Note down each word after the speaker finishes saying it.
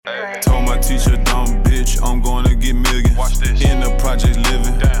Told my teacher, dumb bitch, I'm gonna get millions. Watch this. In the project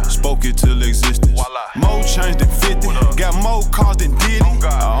living, Damn. spoke it till existence. Voila. More change than 50, got more cars than Diddy. Oh,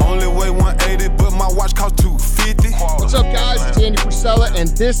 God. I only weigh 180, but my watch cost 250. What's up, guys? It's Andy Frisella, and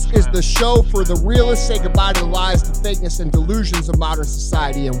this is the show for the realists. Say goodbye to the lies, the fakeness, and delusions of modern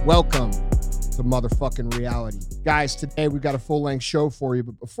society, and welcome to motherfucking reality. Guys, today we've got a full-length show for you,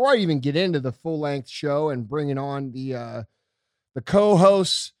 but before I even get into the full-length show and bringing on the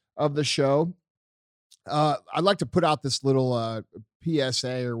co-hosts of the show, I'd like to put out this little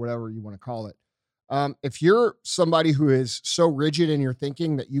PSA or whatever you want to call it. If you're somebody who is so rigid in your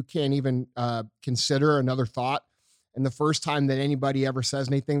thinking that you can't even consider another thought, and the first time that anybody ever says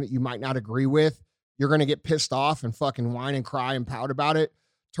anything that you might not agree with, you're going to get pissed off and fucking whine and cry and pout about it,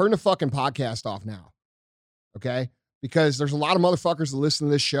 turn the fucking podcast off now, okay? Because there's a lot of motherfuckers that listen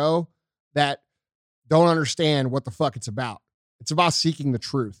to this show that don't understand what the fuck it's about. It's about seeking the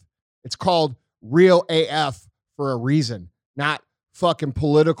truth. It's called Real AF for a reason, not fucking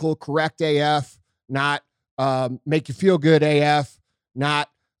political correct AF, not make you feel good AF, not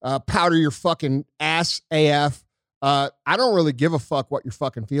powder your fucking ass AF. I don't really give a fuck what your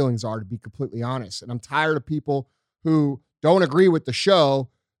fucking feelings are, to be completely honest. And I'm tired of people who don't agree with the show,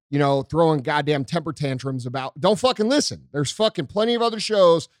 you know, throwing goddamn temper tantrums about, don't fucking listen. There's fucking plenty of other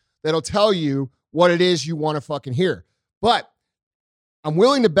shows that'll tell you what it is you want to fucking hear. But I'm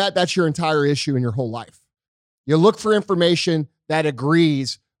willing to bet that's your entire issue in your whole life. You look for information that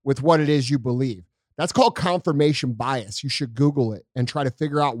agrees with what it is you believe. That's called confirmation bias. You should Google it and try to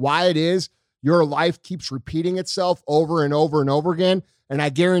figure out why it is your life keeps repeating itself over and over and over again. And I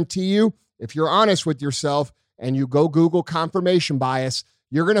guarantee you, if you're honest with yourself and you go Google confirmation bias,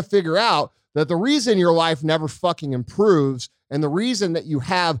 you're going to figure out that the reason your life never fucking improves and the reason that you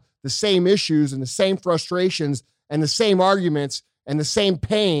have the same issues and the same frustrations and the same arguments and the same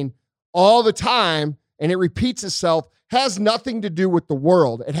pain all the time, and it repeats itself, has nothing to do with the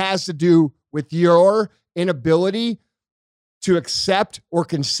world. It has to do with your inability to accept or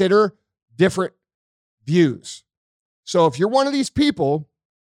consider different views. So if you're one of these people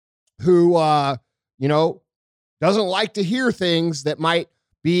who, doesn't like to hear things that might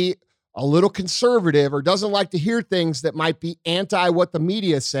be a little conservative or doesn't like to hear things that might be anti what the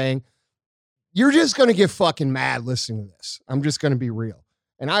media is saying, you're just going to get fucking mad listening to this. I'm just going to be real.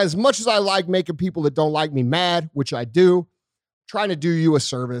 And as much as I like making people that don't like me mad, which I do, I'm trying to do you a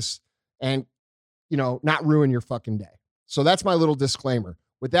service and, not ruin your fucking day. So that's my little disclaimer.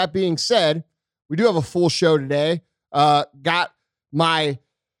 With that being said, we do have a full show today. Got my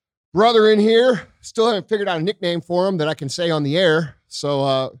brother in here. Still haven't figured out a nickname for him that I can say on the air.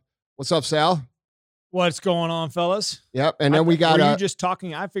 So what's up, Sal? What's going on, fellas? Yep. And then we got... Were you just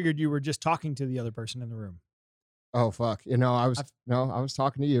talking? I figured you were just talking to the other person in the room. Oh, fuck. I was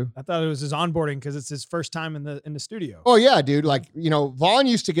talking to you. I thought it was his onboarding because it's his first time in the studio. Oh, yeah, dude. Like, Vaughn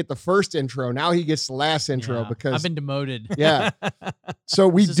used to get the first intro. Now he gets the last intro because... I've been demoted. Yeah. So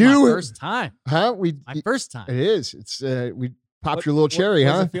we this do... Is my first time. Huh? My first time. It is. It's we popped your little cherry,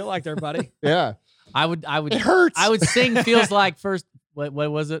 what huh? Does it feel like there, buddy? Yeah. I would. It hurts. I would sing feels like first... What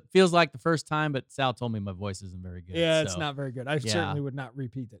was it? Feels like the first time, but Sal told me my voice isn't very good. Yeah, it's not very good. I certainly would not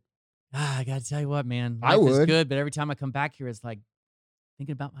repeat it. I got to tell you what, man. I Life would. is good, but every time I come back here, it's like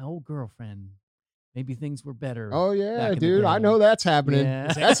thinking about my old girlfriend. Maybe things were better. Oh, yeah, back in the dude. day. I know that's happening.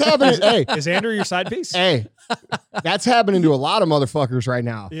 Yeah. That's happening. Hey, Is Andrew your side piece? hey, that's happening to a lot of motherfuckers right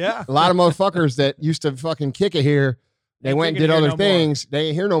now. Yeah. A lot of motherfuckers that used to fucking kick it here. They Ain't went and kicking did it here other no more. things. They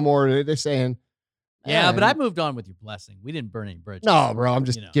ain't here no more. They're saying, Yeah, but "Man, I moved on with your blessing. We didn't burn any bridges. No, bro, I'm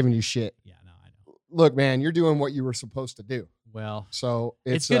just You know. giving you shit. Yeah, no, I know. Look, man, you're doing what you were supposed to do. Well, So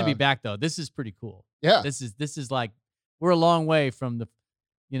it's good to be back though. This is pretty cool. Yeah. This is like we're a long way from the,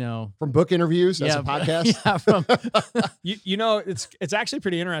 From book interviews as a podcast. Yeah, from It's actually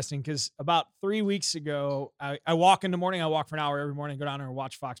pretty interesting because about 3 weeks ago, I walk in the morning. I walk for an hour every morning, go down there and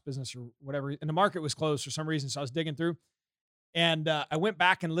watch Fox Business or whatever. And the market was closed for some reason, so I was digging through. And I went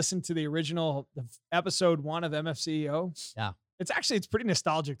back and listened to the original episode 1 of MFCEO. Yeah. It's pretty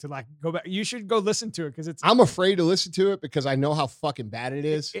nostalgic to like go back. You should go listen to it because it's I'm afraid to listen to it because I know how fucking bad it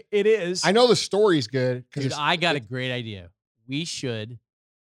is. it is. I know the story's good Dude, because I got a great idea. We should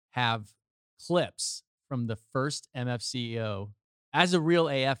have clips from the first MFCEO as a real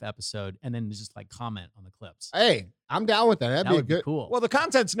AF episode, and then just like comment on the clips. hey, I'm down with that. That'd That be would good. be cool. Well, the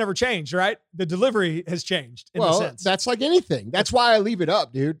content's never changed, right? The delivery has changed in a Well, sense. that's like anything. That's why I leave it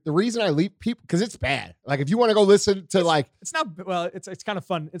up, dude. The reason I leave people because it's bad. Like if you want to go listen to like, It's not, well, it's kind of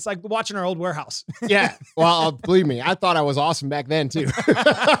fun. It's like watching our old warehouse. yeah. Well, believe me, I thought I was awesome back then too.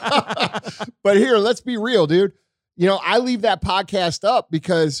 But here, let's be real, dude. you know, I leave that podcast up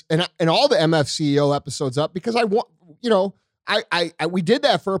because, and all the MF CEO episodes up because I want, you know, we did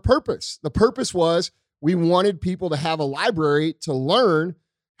that for a purpose. The purpose was we wanted people to have a library to learn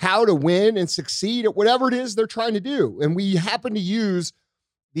how to win and succeed at whatever it is they're trying to do. And we happen to use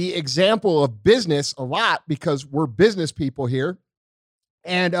the example of business a lot because we're business people here.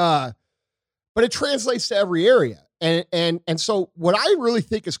 And, but it translates to every area. And so what I really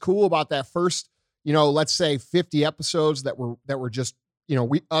think is cool about that first, you know, let's say 50 episodes that were just, you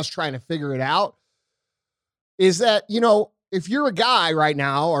know, us trying to figure it out is that, you know, if you're a guy right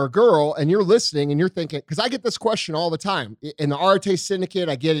now or a girl and you're listening and you're thinking, because I get this question all the time in the Arte Syndicate,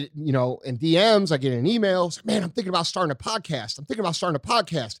 I get it, you know, in DMs, I get it in emails. Man, I'm thinking about starting a podcast.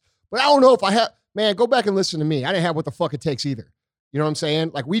 But I don't know if I have, man, go back and listen to me. I didn't have what the fuck it takes either. You know what I'm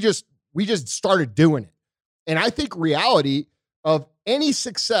saying? Like we just started doing it. And I think reality of any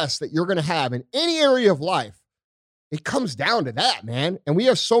success that you're going to have in any area of life, it comes down to that, man. And we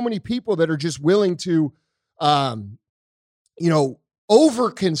have so many people that are just willing to, you know, over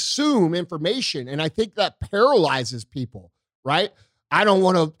consume information. And I think that paralyzes people, right? I don't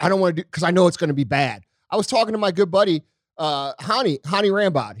want to do, because I know it's going to be bad. I was talking to my good buddy, Hani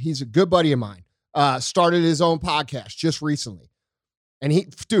Rambod. He's a good buddy of mine. Started his own podcast just recently.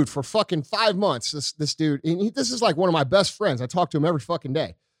 And dude, for fucking 5 months, this dude, and this is like one of my best friends. I talk to him every fucking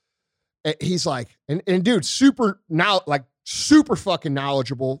day. And he's like, and dude, super fucking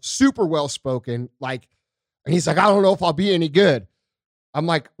knowledgeable, super well-spoken, like, and he's like, I don't know if I'll be any good. I'm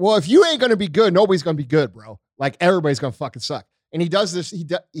like, well, if you ain't going to be good, nobody's going to be good, bro. Like everybody's going to fucking suck. And he does this.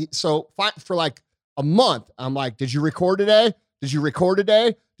 So for like a month, I'm like, did you record today?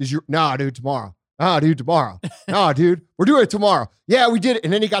 No, dude, tomorrow. Oh, dude, tomorrow. No, dude, we're doing it tomorrow. Yeah, we did it.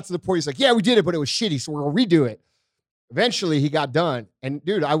 And then he got to the point, he's like, yeah, we did it, but it was shitty. So we're going to redo it. Eventually he got done. And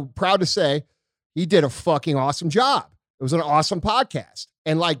dude, I'm proud to say he did a fucking awesome job. It was an awesome podcast.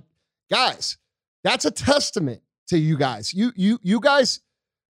 And like, guys, that's a testament to you guys. You guys,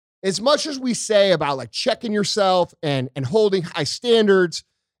 as much as we say about like checking yourself and holding high standards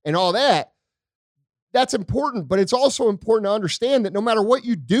and all that, that's important. But it's also important to understand that no matter what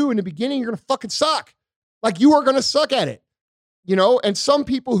you do in the beginning, you're going to fucking suck. Like you are going to suck at it, you know? And some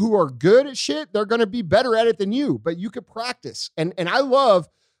people who are good at shit, they're going to be better at it than you, but you could practice. And I love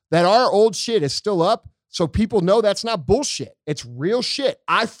that our old shit is still up. So people know that's not bullshit. It's real shit.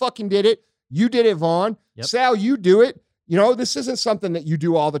 I fucking did it. You did it, Vaughn. Yep. Sal, you do it. You know, this isn't something that you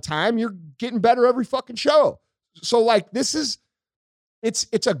do all the time. You're getting better every fucking show. So like, it's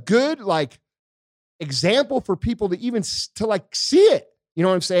a good like example for people to even to like see it. You know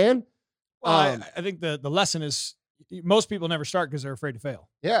what I'm saying? Well, I think the lesson is most people never start because they're afraid to fail.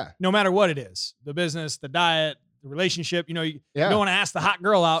 Yeah. No matter what it is, the business, the diet, the relationship, you know, you don't want to ask the hot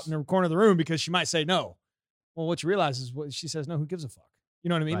girl out in the corner of the room because she might say no. Well, what you realize is what she says, no, who gives a fuck? You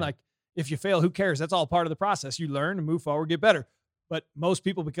know what I mean? Right. Like, if you fail, who cares? That's all part of the process. You learn and move forward, get better. But most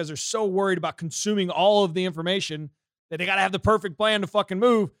people, because they're so worried about consuming all of the information, that they got to have the perfect plan to fucking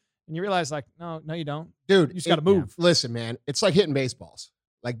move. And you realize, like, no, you don't. Dude, you just got to move. Listen, man, it's like hitting baseballs.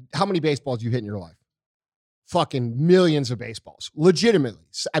 Like, how many baseballs do you hit in your life? Fucking millions of baseballs. Legitimately.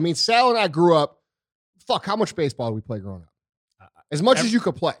 I mean, Sal and I grew up, how much baseball did we play growing up? As much as you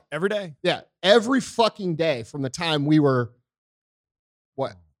could play. Every day. Yeah. Every fucking day from the time we were,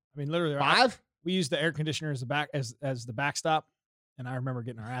 what? I mean, literally 5. We used the air conditioner as the backstop, and I remember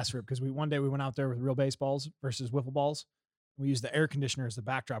getting our ass ripped because one day we went out there with real baseballs versus wiffle balls. We used the air conditioner as the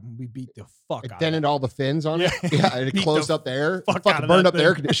backdrop, and we beat the fuck out of it. It dented all the fins on it. Yeah, and it closed up the air. Fucking burned up the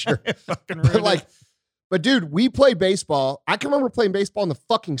air conditioner. But dude, we played baseball. I can remember playing baseball in the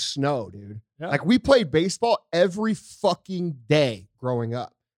fucking snow, dude. Yeah. Like we played baseball every fucking day growing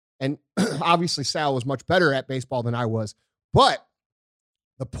up, and obviously Sal was much better at baseball than I was, but.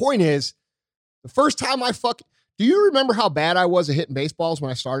 The point is, the first time do you remember how bad I was at hitting baseballs when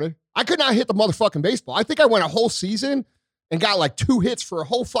I started? I could not hit the motherfucking baseball. I think I went a whole season and got like 2 hits for a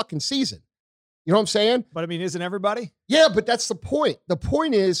whole fucking season. You know what I'm saying? But I mean, isn't everybody? Yeah, but that's the point. The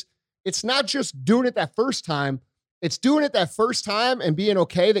point is, it's not just doing it that first time. It's doing it that first time and being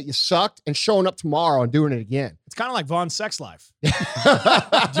okay that you sucked and showing up tomorrow and doing it again. It's kind of like Vaughn's sex life. Do you know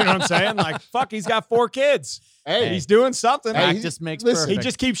what I'm saying? Like, fuck, he's got 4 kids. Hey, he's doing something. Practice makes perfect. He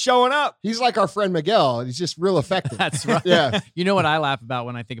just keeps showing up. He's like our friend Miguel. He's just real effective. That's right. Yeah. You know what I laugh about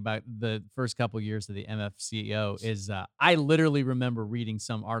when I think about the first couple of years of the MF CEO is I literally remember reading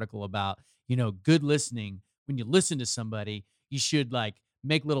some article about, you know, good listening. When you listen to somebody, you should like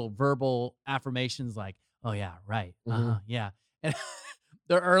make little verbal affirmations like, oh yeah, right. Yeah. And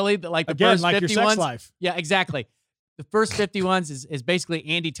the early, like the Again, first like 50 your sex ones. Life. Yeah, exactly. The first 50 ones is basically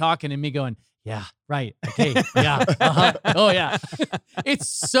Andy talking and me going, Yeah, right. Okay. Yeah. Uh-huh. Oh, yeah. It's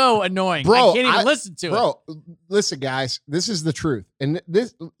so annoying. Bro, I can't even listen to it. Bro, listen, guys, this is the truth. And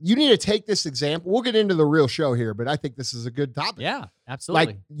this, you need to take this example. We'll get into the real show here, but I think this is a good topic. Yeah, absolutely.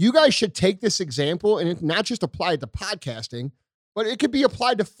 Like, you guys should take this example and it not just apply it to podcasting, but it could be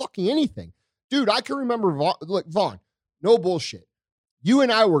applied to fucking anything. Dude, I can remember, Vaughn, no bullshit. You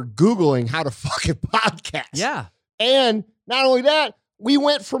and I were Googling how to fucking podcast. Yeah. And not only that, we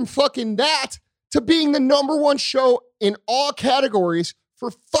went from fucking that to being the #1 show in all categories for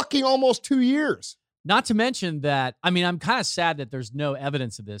fucking almost 2 years. Not to mention that, I mean, I'm kind of sad that there's no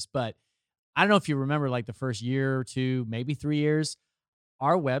evidence of this, but I don't know if you remember like the first year or two, maybe 3 years,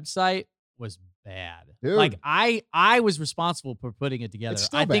 our website was bad. Dude. Like I was responsible for putting it together. It's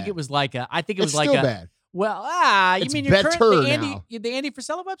still I think bad. it was like a, I think it It's was like still a, bad. well, you It's mean your current, better the Andy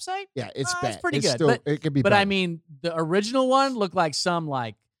Frisella website? Yeah, it's It's bad. pretty It's good, Still, but- it could be But better. I mean, the original one looked like some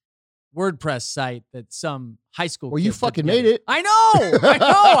like WordPress site that some high school. Well, you kid put fucking together. made it. I know.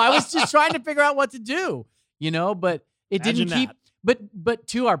 I was just trying to figure out what to do, but it Imagine didn't keep. that. But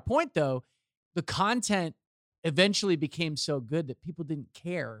to our point though, the content eventually became so good that people didn't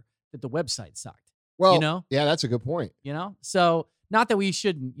care that the website sucked. well, yeah, that's a good point. So not that we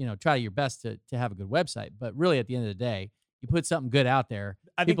shouldn't, try your best to have a good website, but really at the end of the day, you put something good out there,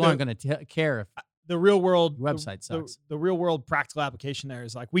 I think people aren't going to care if the real world Your website the- sucks. The real world practical application there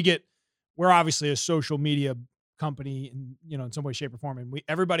is like we're obviously a social media company in some way, shape, or form. And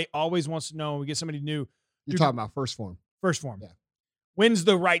everybody always wants to know when we get somebody new, You're Dude, talking about First Form. first form. Yeah. When's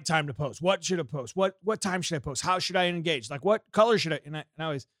the right time to post? What should I post? What time should I post? How should I engage? Like what color should I? And I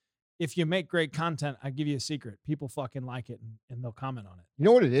always, if you make great content, I give you a secret. People fucking like it and they'll comment on it. You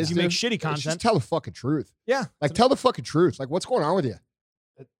know what it is? If you make dude? shitty It's content- just tell the fucking truth. Yeah. Like, tell the fucking truth. Like, what's going on with you?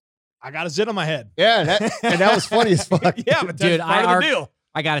 I got a zit on my head. Yeah, and that was funny as fuck. Yeah, but that's Dude, part of the deal.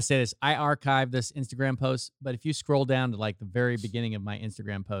 I gotta say this. I archived this Instagram post, but if you scroll down to like the very beginning of my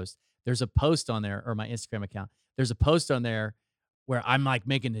Instagram post, there's a post on there, or my Instagram account. There's a post on there where I'm like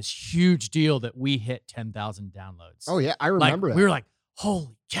making this huge deal that we hit 10,000 downloads. Oh yeah, I like, remember that. we were like,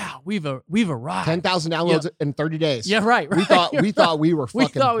 holy cow, we've arrived. 10,000 downloads in 30 days. Yeah, right. We thought we were We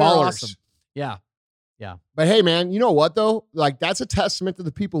fucking thought we were ballers. awesome. Yeah, But hey, man, you know what though? Like, that's a testament to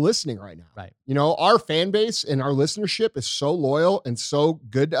the people listening right now. right. Our fan base and our listenership is so loyal and so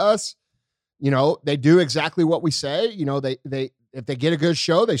good to us. They do exactly what we say. They if they get a good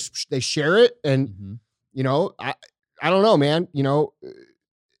show, they share it, and Mhm. I don't know, man.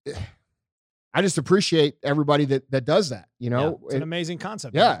 I just appreciate everybody that does that. It's an amazing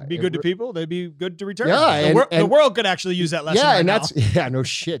concept. Yeah, Be good to people. They'd be good to return. Yeah, The and- world could actually use that lesson. yeah, right and now. that's no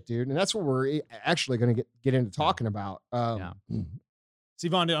shit, dude. And that's what we're actually going to get into talking about. See,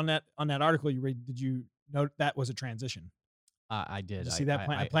 Vaughn, on that article you read, did you note that was a transition? I did. Did you see that?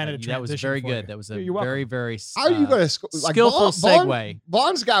 I planted a That was transition very for good. you. That was a You're welcome. very, very How are you going to skillful segue.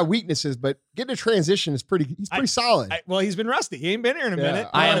 Vaughn's got weaknesses, but getting a transition is he's pretty solid. Well, he's been rusty. He ain't been here in a Yeah. minute. You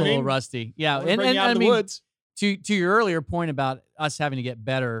I know am a what little mean? rusty. Yeah, Wanna bring you out I of the mean, woods. to your earlier point about us having to get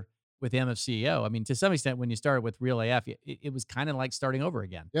better with the MFCEO, I mean, to some extent, when you started with Real AF, it was kind of like starting over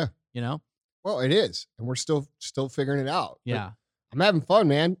again. Yeah. Well, it is, and we're still figuring it out. But Yeah. I'm having fun,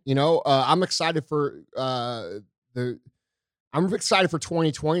 man. I'm excited for I'm excited for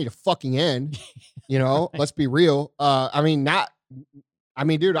 2020 to fucking end. Let's be real.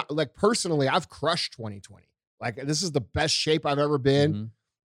 Dude, like personally, I've crushed 2020. Like, this is the best shape I've ever been. Mhm.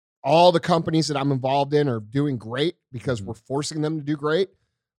 All the companies that I'm involved in are doing great because Mhm. we're forcing them to do great.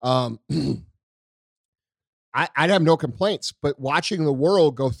 I'd have no complaints, but watching the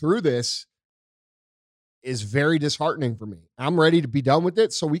world go through this is very disheartening for me. I'm ready to be done with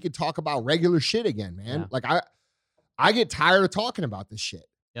it so we could talk about regular shit again, man. Yeah. Like, I get tired of talking about this shit.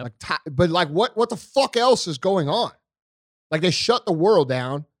 Yep. But what the fuck else is going on? Like, they shut the world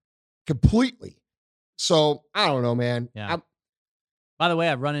down completely. So I don't know, man. Yeah. By the way,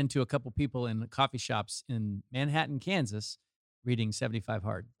 I've run into a couple people in coffee shops in Manhattan, Kansas, reading 75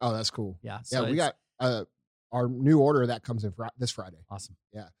 Hard. Oh, that's cool. Yeah. Yeah, So we it's got our new order that comes in this Friday. awesome.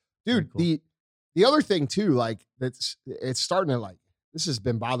 Dude, Very cool. the other thing too, like, it's starting to, this has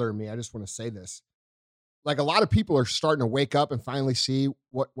been bothering me. I just want to say this. Like, a lot of people are starting to wake up and finally see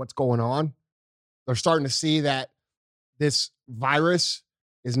what's going on. They're starting to see that this virus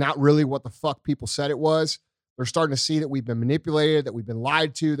is not really what the fuck people said it was. They're starting to see that we've been manipulated, that we've been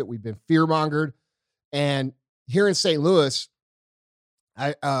lied to, that we've been fear-mongered. And here in St. Louis,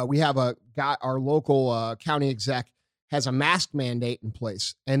 we have a guy, our local county exec has a mask mandate in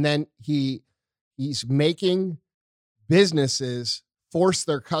place. And then he's making businesses force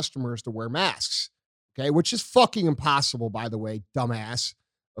their customers to wear masks. Okay. Which is fucking impossible, by the way, dumbass.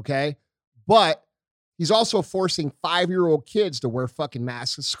 Okay. But he's also forcing 5-year-old kids to wear fucking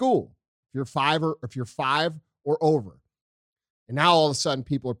masks at school. If you're five or over. And now all of a sudden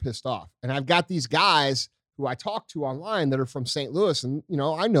people are pissed off. And I've got these guys who I talk to online that are from St. Louis, and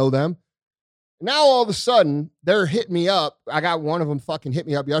I know them. Now all of a sudden they're hitting me up. I got one of them fucking hit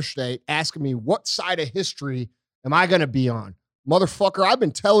me up yesterday asking me what side of history am I going to be on? Motherfucker, I've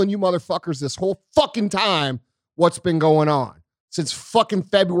been telling you motherfuckers this whole fucking time what's been going on since fucking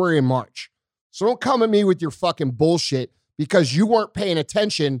February and March. So don't come at me with your fucking bullshit because you weren't paying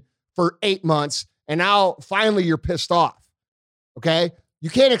attention for 8 months and now finally you're pissed off. Okay?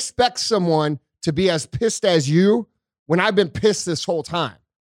 You can't expect someone to be as pissed as you when I've been pissed this whole time.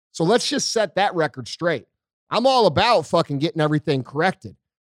 So let's just set that record straight. I'm all about fucking getting everything corrected.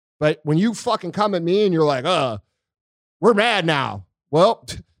 But when you fucking come at me and you're like, we're mad now. Well,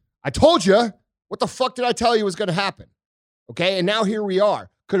 I told you. What the fuck did I tell you was going to happen? Okay, and now here we are.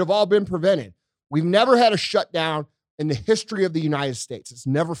 Could have all been prevented. We've never had a shutdown in the history of the United States. It's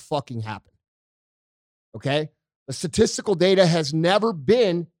never fucking happened. Okay? The statistical data has never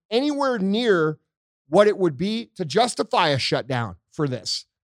been anywhere near what it would be to justify a shutdown for this.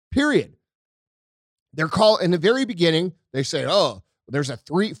 Period. They're called in the very beginning, they say, there's a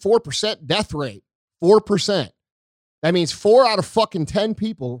 4% death rate. 4%. That means 4 out of fucking 10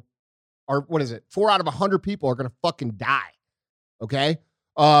 people are, 4 out of 100 people are going to fucking die. Okay?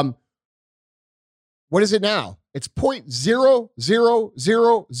 What is it now? It's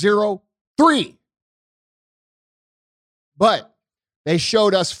 0.00003. But they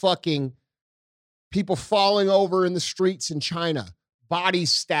showed us fucking people falling over in the streets in China,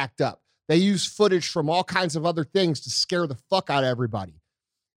 bodies stacked up. They use footage from all kinds of other things to scare the fuck out of everybody.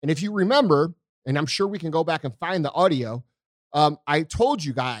 And if you remember, and I'm sure we can go back and find the audio, I told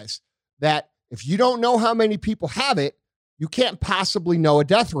you guys that if you don't know how many people have it, you can't possibly know a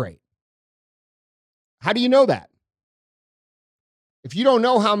death rate. How do you know that? If you don't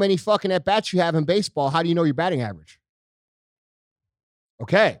know how many fucking at-bats you have in baseball, how do you know your batting average?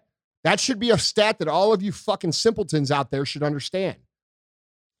 Okay. That should be a stat that all of you fucking simpletons out there should understand.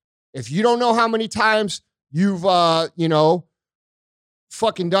 If you don't know how many times you've,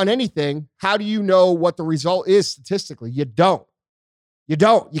 fucking done anything, how do you know what the result is statistically? You don't.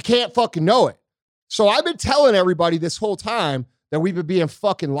 You can't fucking know it. So I've been telling everybody this whole time that we've been being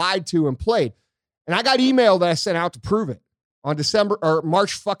fucking lied to and played. And I got email that I sent out to prove it on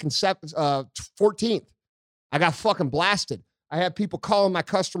March fucking 14th. I got fucking blasted. I had people calling my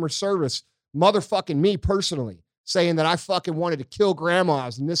customer service, motherfucking me personally, saying that I fucking wanted to kill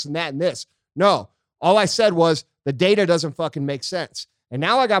grandmas and this and that and this. No, all I said was the data doesn't fucking make sense. And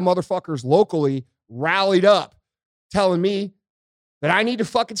now I got motherfuckers locally rallied up telling me that I need to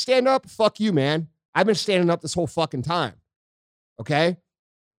fucking stand up. Fuck you, man. I've been standing up this whole fucking time. Okay?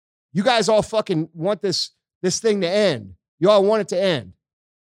 You guys all fucking want this thing to end. You all want it to end.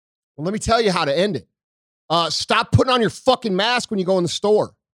 Well, let me tell you how to end it. Stop putting on your fucking mask when you go in the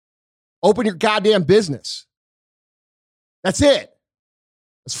store. Open your goddamn business. That's it.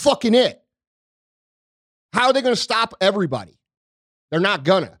 That's fucking it. How are they going to stop everybody? They're not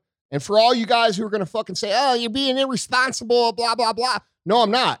gonna. And for all you guys who are going to fucking say, oh, you're being irresponsible, blah, blah, blah. No,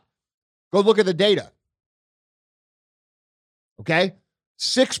 I'm not. Go look at the data. Okay?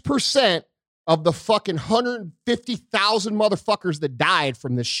 6% of the fucking 150,000 motherfuckers that died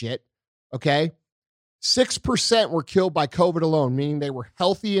from this shit, okay? 6% were killed by COVID alone, meaning they were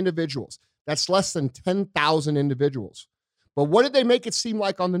healthy individuals. That's less than 10,000 individuals. But what did they make it seem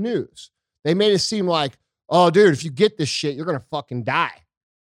like on the news? They made it seem like, oh, dude, if you get this shit, you're going to fucking die.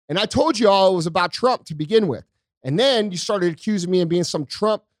 And I told you all it was about Trump to begin with. And then you started accusing me of being some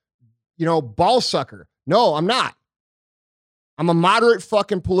Trump, ball sucker. No, I'm not. I'm a moderate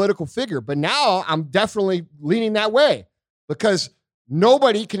fucking political figure. But now I'm definitely leaning that way because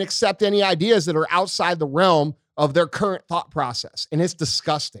nobody can accept any ideas that are outside the realm of their current thought process. And it's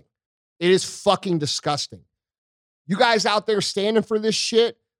disgusting. It is fucking disgusting. You guys out there standing for this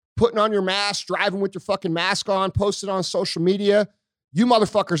shit, putting on your mask, driving with your fucking mask on, posting on social media, you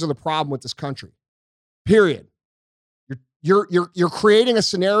motherfuckers are the problem with this country. Period. You're creating a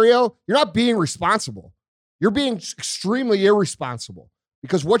scenario. You're not being responsible. You're being extremely irresponsible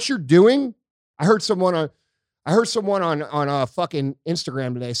because what you're doing, I heard someone on fucking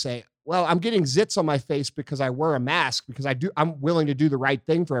Instagram today say, well, I'm getting zits on my face because I wear a mask because I'm willing to do the right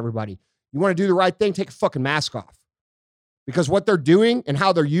thing for everybody. You want to do the right thing? Take a fucking mask off. Because what they're doing and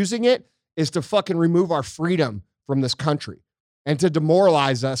how they're using it is to fucking remove our freedom from this country and to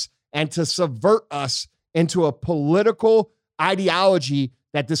demoralize us and to subvert us into a political ideology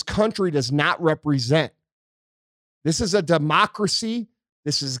that this country does not represent. This is a democracy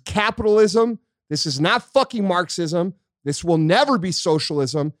This is capitalism. This is not fucking Marxism. This will never be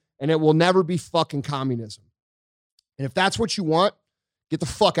socialism, and it will never be fucking communism. And if that's what you want, get the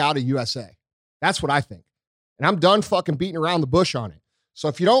fuck out of USA. That's what I think. And I'm done fucking beating around the bush on it. So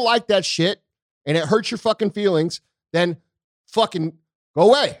if you don't like that shit and it hurts your fucking feelings, then fucking go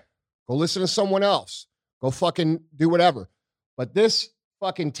away. Go listen to someone else. Go fucking do whatever. But this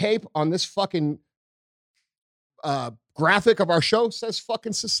fucking tape on this fucking graphic of our show says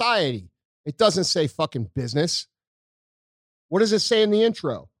fucking society. It doesn't say fucking business. What does it say in the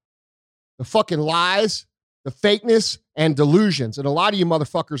intro? The fucking lies, the fakeness, and delusions. And a lot of you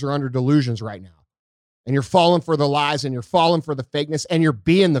motherfuckers are under delusions right now. And you're falling for the lies, and you're falling for the fakeness, and you're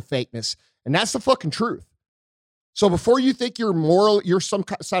being the fakeness. And that's the fucking truth. So before you think you're moral, you're some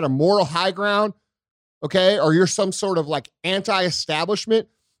sort of moral high ground, okay, or you're some sort of like anti-establishment,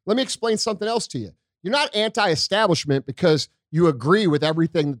 let me explain something else to you. You're not anti-establishment because you agree with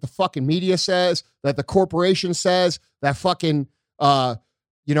everything that the fucking media says, that the corporation says, that fucking, the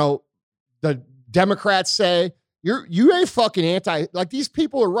Democrats say. You ain't fucking anti, like these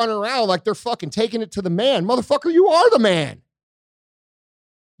people are running around like they're fucking taking it to the man. Motherfucker, you are the man.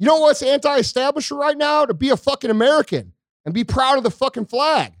 You know what's anti-establishment right now? To be a fucking American and be proud of the fucking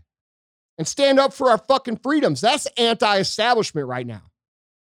flag and stand up for our fucking freedoms. That's anti-establishment right now.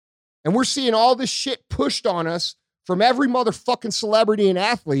 And we're seeing all this shit pushed on us from every motherfucking celebrity and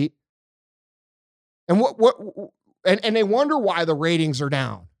athlete. And and they wonder why the ratings are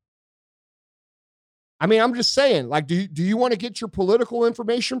down. I mean, I'm just saying, like, do you want to get your political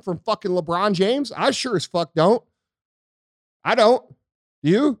information from fucking LeBron James? I sure as fuck don't. I don't.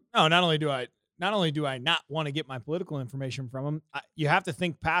 You? No, not only do I not want to get my political information from him, you have to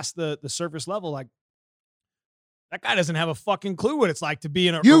think past the surface level. Like, that guy doesn't have a fucking clue what it's like to be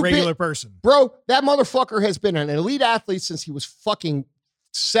a regular person. Bro, that motherfucker has been an elite athlete since he was fucking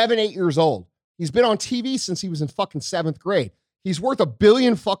 7-8 years old. He's been on TV since he was in fucking 7th grade. He's worth $1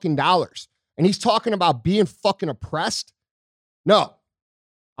 billion fucking dollars. And he's talking about being fucking oppressed? No.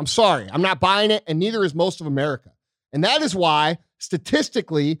 I'm sorry. I'm not buying it, and neither is most of America. And that is why,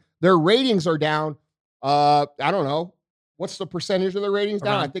 statistically, their ratings are down. I don't know. What's the percentage of their ratings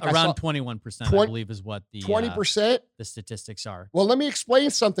down? I think around 21%, I believe, is what the 20%? The statistics are. Well, let me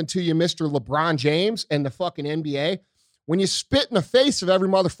explain something to you, Mr. LeBron James and the fucking NBA. When you spit in the face of every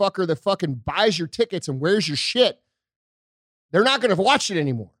motherfucker that fucking buys your tickets and wears your shit, they're not going to watch it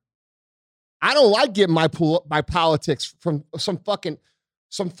anymore. I don't like getting my politics from some fucking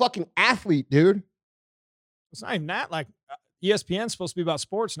athlete, dude. It's not even that. Like, ESPN's supposed to be about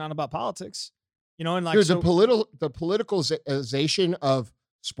sports, not about politics. You know, and like, dude, the politicalization of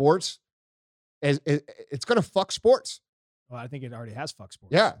sports it's going to fuck sports. Well, I think it already has fucked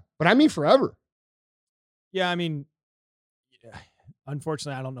sports. Yeah, but I mean forever. Yeah, I mean,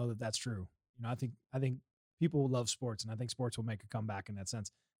 unfortunately, I don't know that that's true. You know, I think people will love sports, and I think sports will make a comeback in that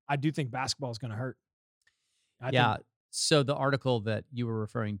sense. I do think basketball is going to hurt. So the article that you were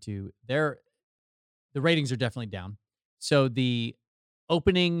referring to, the ratings are definitely down. So the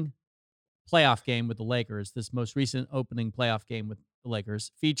opening playoff game with the Lakers, this most recent opening playoff game with the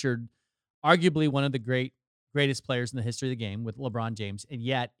Lakers, featured arguably one of the greatest players in the history of the game with LeBron James, and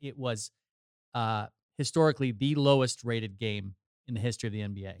yet it was historically the lowest rated game in the history of the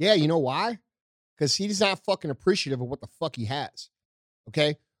NBA. Yeah, you know why? Because he's not fucking appreciative of what the fuck he has.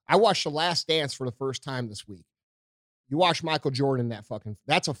 Okay? I watched The Last Dance for the first time this week. You watch Michael Jordan,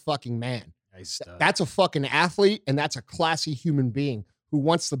 that's a fucking man. Nice stuff. That's a fucking athlete, and that's a classy human being who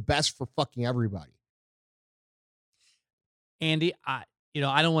wants the best for fucking everybody. Andy, I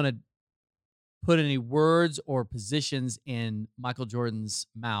don't want to put any words or positions in Michael Jordan's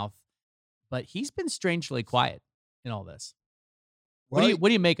mouth, but he's been strangely quiet in all this. What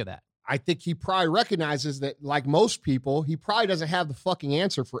do you make of that? I think he probably recognizes that, like most people, he probably doesn't have the fucking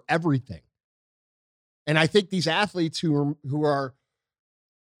answer for everything. And I think these athletes who are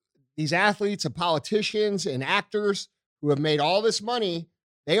these athletes and politicians and actors who have made all this money,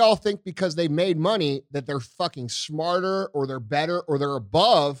 they all think because they made money that they're fucking smarter or they're better or they're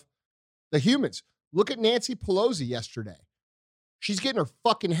above the humans. Look at Nancy Pelosi yesterday. She's getting her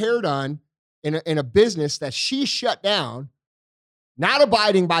fucking hair done in a business that she shut down, not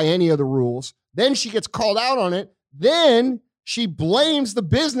abiding by any of the rules. Then she gets called out on it. Then she blames the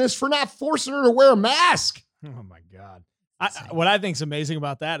business for not forcing her to wear a mask. Oh my God. What I think is amazing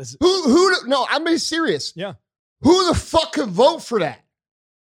about that is no, I'm being serious. Yeah. Who the fuck could vote for that?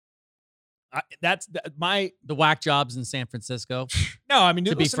 The whack jobs in San Francisco. No, I mean,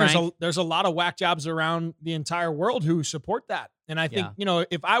 there's a lot of whack jobs around the entire world who support that. And I think,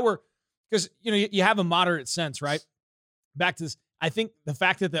 if I were, because, you have a moderate sense, right? Back to this. I think the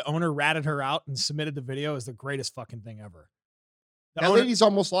fact that the owner ratted her out and submitted the video is the greatest fucking thing ever. That lady's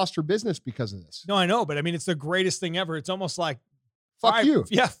almost lost her business because of this. No, I know, but I mean, it's the greatest thing ever. It's almost like, Fuck you.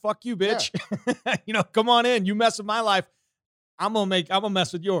 Yeah, fuck you, bitch. Yeah. You know, come on in. You mess with my life. I'm gonna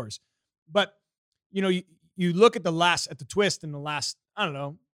mess with yours. But, you know, you look at the twist in the last, I don't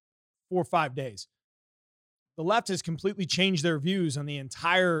know, 4 or 5 days. The left has completely changed their views on the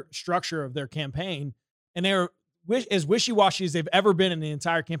entire structure of their campaign. And they're as wishy-washy as they've ever been in the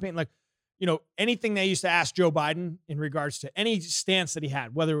entire campaign. Like, you know, anything they used to ask Joe Biden in regards to any stance that he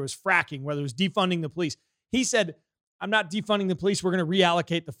had, whether it was fracking, whether it was defunding the police, he said, I'm not defunding the police. We're going to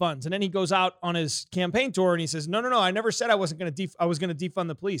reallocate the funds. And then he goes out on his campaign tour and he says, no, I never said I was going to defund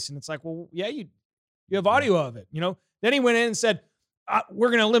the police. And it's like, well, yeah, you have audio of it, you know? Then he went in and said, we're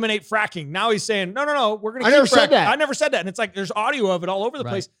going to eliminate fracking. Now he's saying, no, we're going to. I never said that. And it's like, there's audio of it all over the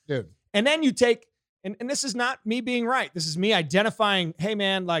place. Dude. And then you take, and this is not me being right. This is me identifying, hey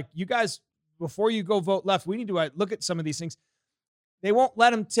man, like you guys, before you go vote left, we need to look at some of these things. They won't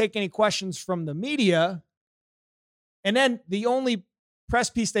let him take any questions from the media. And then the only press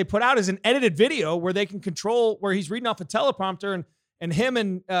piece they put out is an edited video where they can control, where he's reading off a teleprompter and him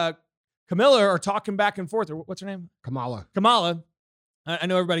and Camilla are talking back and forth. Or what's her name? Kamala. I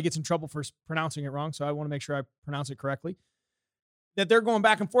know everybody gets in trouble for pronouncing it wrong, so I want to make sure I pronounce it correctly. That they're going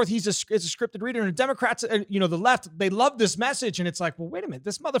back and forth. It's a scripted reader. And the Democrats, the left, they love this message. And it's like, well, wait a minute.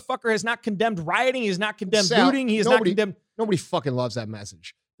 This motherfucker has not condemned rioting. He has not condemned looting. He has not condemned. Nobody fucking loves that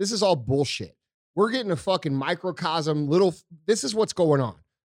message. This is all bullshit. We're getting a fucking microcosm, this is what's going on.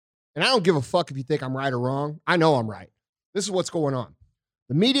 And I don't give a fuck if you think I'm right or wrong. I know I'm right. This is what's going on.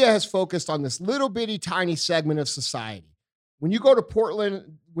 The media has focused on this little bitty tiny segment of society. When you go to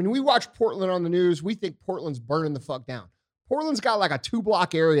Portland, when we watch Portland on the news, we think Portland's burning the fuck down. Portland's got like a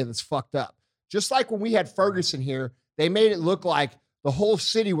 2-block area that's fucked up. Just like when we had Ferguson here, they made it look like the whole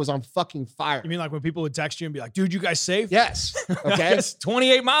city was on fucking fire. You mean like when people would text you and be like, dude, you guys safe? Yes. Okay. It's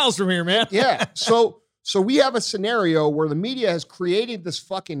 28 miles from here, man. Yeah. So we have a scenario where the media has created this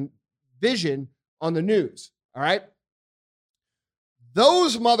fucking vision on the news. All right.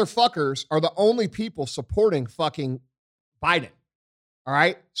 Those motherfuckers are the only people supporting fucking Biden. All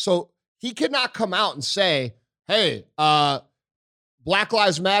right. So he cannot come out and say, hey, Black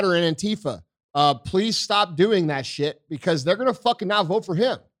Lives Matter and Antifa, please stop doing that shit, because they're going to fucking not vote for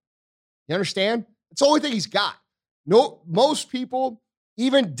him. You understand? It's the only thing he's got. No, most people,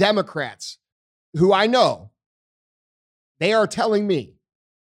 even Democrats who I know, they are telling me,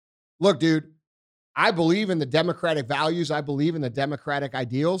 look, dude, I believe in the democratic values. I believe in the democratic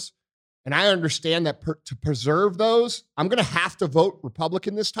ideals. And I understand that to preserve those, I'm going to have to vote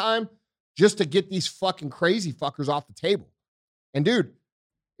Republican this time just to get these fucking crazy fuckers off the table. And dude,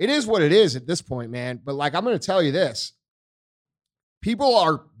 it is what it is at this point, man. But like, I'm going to tell you this. People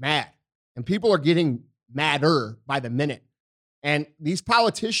are mad, and people are getting madder by the minute. And these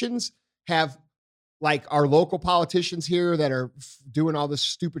politicians have, like our local politicians here that are doing all this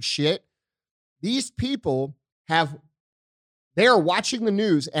stupid shit. These people they are watching the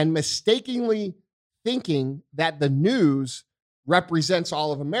news and mistakenly thinking that the news represents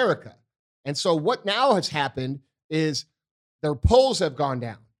all of America. And so what now has happened is their polls have gone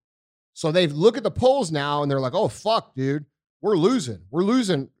down. So they look at the polls now and they're like, oh, fuck, dude, we're losing.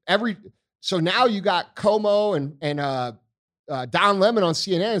 So now you got Como and Don Lemon on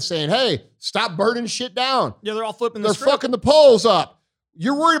CNN saying, hey, stop burning shit down. Yeah, they're all flipping the They're script. fucking the polls up.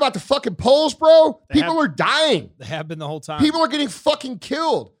 You're worried about the fucking polls, bro? People are dying. They have been the whole time. People are getting fucking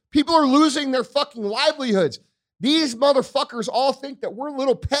killed. People are losing their fucking livelihoods. These motherfuckers all think that we're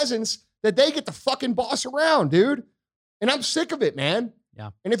little peasants, that they get to fucking boss around, dude. And I'm sick of it, man. Yeah.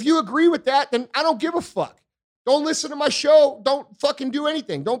 And if you agree with that, then I don't give a fuck. Don't listen to my show. Don't fucking do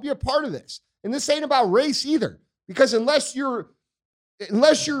anything. Don't be a part of this. And this ain't about race either. Because unless you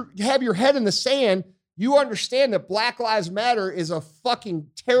have your head in the sand, you understand that Black Lives Matter is a fucking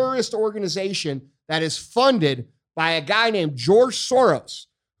terrorist organization that is funded by a guy named George Soros,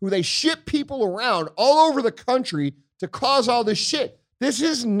 who they ship people around all over the country to cause all this shit. This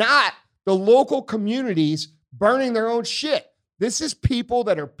is not the local communities burning their own shit. This is people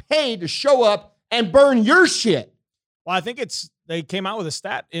that are paid to show up and burn your shit. Well, I think they came out with a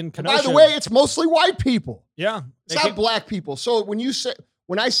stat in Kenosha. By the way, it's mostly white people. Yeah. It's not black people. So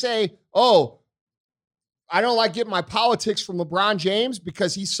when I say, oh, I don't like getting my politics from LeBron James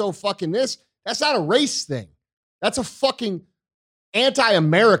because he's so fucking this, that's not a race thing. That's a fucking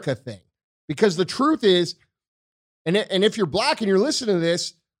anti-America thing. Because the truth is, and if you're black and you're listening to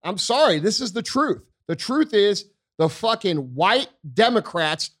this, I'm sorry, this is the truth. The truth is the fucking white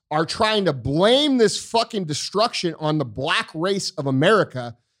Democrats are trying to blame this fucking destruction on the black race of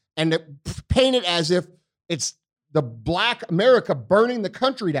America and to paint it as if it's the black America burning the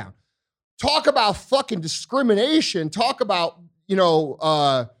country down. Talk about fucking discrimination. Talk about,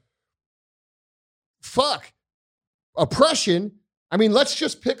 oppression. I mean, let's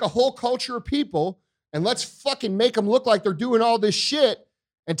just pick a whole culture of people and let's fucking make them look like they're doing all this shit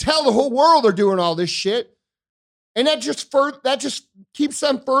and tell the whole world they're doing all this shit. And that just keeps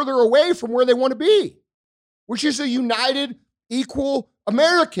them further away from where they want to be, which is a united, equal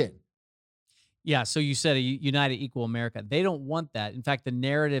American. Yeah, so you said a united, equal America. They don't want that. In fact, the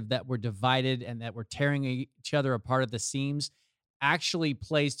narrative that we're divided and that we're tearing each other apart at the seams actually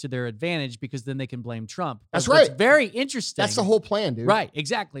plays to their advantage because then they can blame Trump. That's right. It's very interesting. That's the whole plan, dude. Right,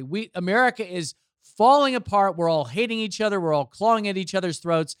 exactly. America is falling apart. We're all hating each other. We're all clawing at each other's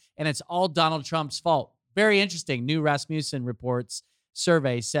throats, and it's all Donald Trump's fault. Very interesting. New Rasmussen reports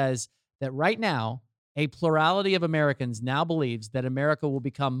survey says that right now, a plurality of Americans now believes that America will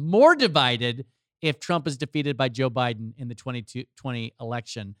become more divided if Trump is defeated by Joe Biden in the 2020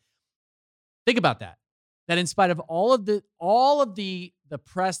 election. Think about that. That in spite of all of the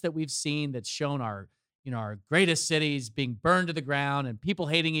press that we've seen that's shown our greatest cities being burned to the ground and people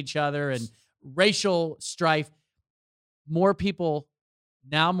hating each other and racial strife, more people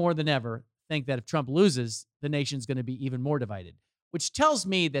now more than ever think that if Trump loses, the nation's going to be even more divided, which tells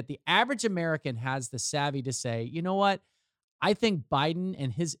me that the average American has the savvy to say, you know what? I think Biden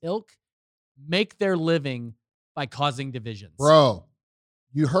and his ilk make their living by causing divisions. Bro,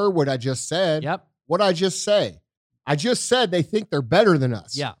 you heard what I just said. Yep. What'd I just say? I just said they think they're better than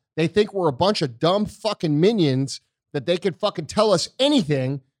us. Yeah. They think we're a bunch of dumb fucking minions that they can fucking tell us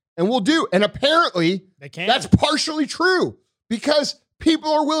anything and we'll do. And apparently They can. that's partially true because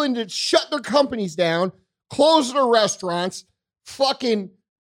people are willing to shut their companies down, close their restaurants, fucking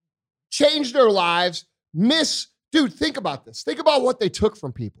change their lives, Dude, think about this. Think about what they took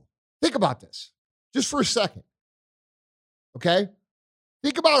from people. Think about this just for a second. Okay?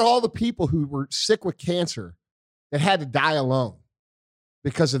 Think about all the people who were sick with cancer that had to die alone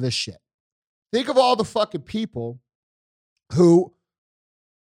because of this shit. Think of all the fucking people who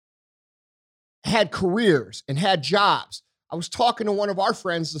had careers and had jobs. I was talking to one of our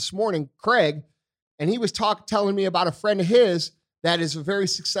friends this morning, Craig, and he was telling me about a friend of his that is a very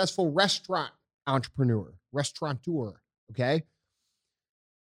successful restaurateur, okay?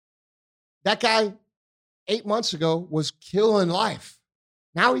 That guy 8 months ago was killing life.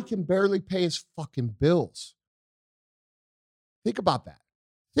 Now he can barely pay his fucking bills. Think about that.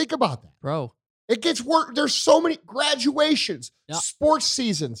 Think about that. Bro. It gets worse. There's so many graduations, sports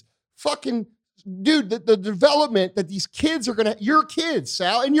seasons, fucking, dude, the development that these kids are going to, your kids,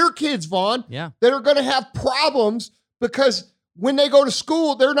 Sal, and your kids, Vaughn, that are going to have problems because when they go to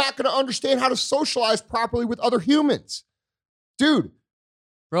school, they're not going to understand how to socialize properly with other humans. Dude.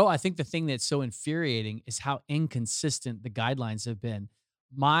 Bro, I think the thing that's so infuriating is how inconsistent the guidelines have been.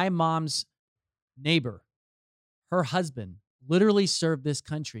 My mom's neighbor, her husband, literally served this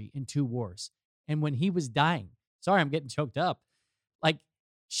country in 2 wars. And when he was dying, sorry, I'm getting choked up. Like,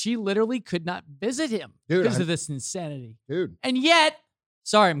 she literally could not visit him because of this insanity. Dude. And yet,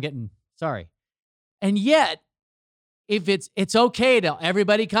 sorry. And yet, if it's okay to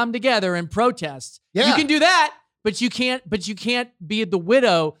everybody come together and protest, you can do that, but you can't be the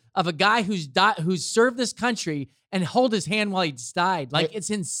widow of a guy who's served this country and hold his hand while he's died. Like, it's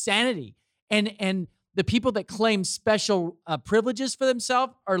insanity. And the people that claim special privileges for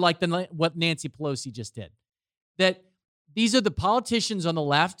themselves are like what Nancy Pelosi just did. That these are the politicians on the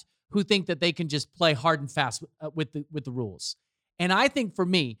left who think that they can just play hard and fast with the rules. And I think for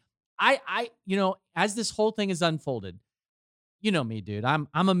me, I as this whole thing is unfolded, you know me, dude. I'm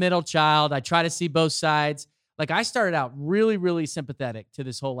a middle child. I try to see both sides. Like, I started out really, really sympathetic to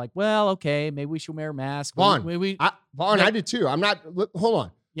this whole, like, well, okay, maybe we should wear masks. Vaughn, I did too. Hold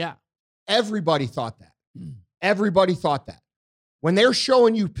on. Yeah. Everybody thought that. Everybody thought that. When they're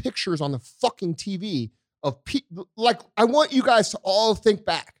showing you pictures on the fucking TV of people, like, I want you guys to all think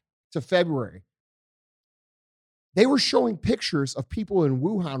back to February. They were showing pictures of people in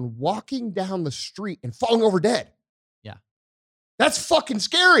Wuhan walking down the street and falling over dead. Yeah. That's fucking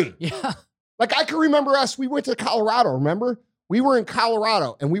scary. Yeah. Like, I can remember we went to Colorado, remember? We were in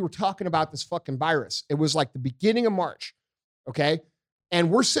Colorado and we were talking about this fucking virus. It was like the beginning of March, okay?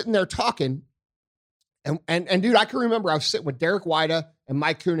 And we're sitting there talking, and dude, I can remember I was sitting with Derek Weida and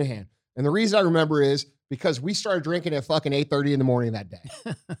Mike Cunahan. And the reason I remember is because we started drinking at fucking 8:30 in the morning that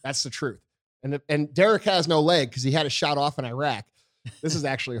day. That's the truth. And Derek has no leg because he had a shot off in Iraq. This is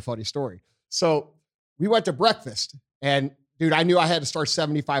actually a funny story. So we went to breakfast, and dude, I knew I had to start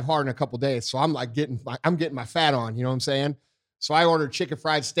 75 hard in a couple days. So I'm like getting my fat on, you know what I'm saying? So I ordered chicken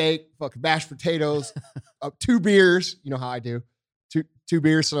fried steak, fucking mashed potatoes, 2 beers. You know how I do. Two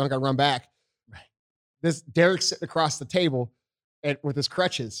beers, so I don't got to run back. Right. This Derek's sitting across the table and with his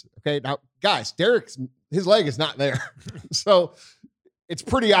crutches. Okay. Now, guys, his leg is not there. So it's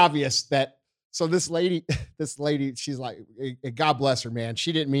pretty obvious that, so this lady, she's like, God bless her, man.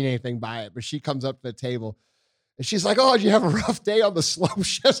 She didn't mean anything by it, but she comes up to the table and she's like, oh, did you have a rough day on the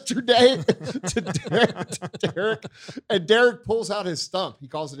slopes yesterday? to Derek. And Derek pulls out his stump. He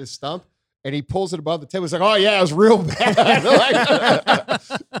calls it his stump. And he pulls it above the table. He's like, oh, yeah, it was real bad.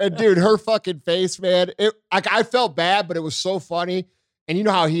 And, dude, her fucking face, man. I felt bad, but it was so funny. And you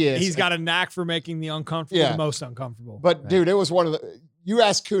know how he is. He's got a knack for making the uncomfortable the most uncomfortable. But, right. Dude, it was you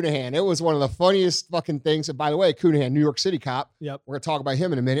asked Cunahan. It was one of the funniest fucking things. And by the way, Cunahan, New York City cop. Yep. We're going to talk about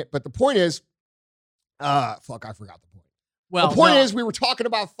him in a minute. But the point is, I forgot the point. Well, the point is, we were talking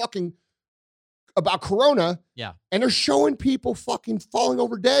about Corona. Yeah. And they're showing people fucking falling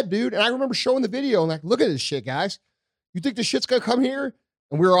over dead, dude. And I remember showing the video and like, look at this shit, guys. You think this shit's going to come here?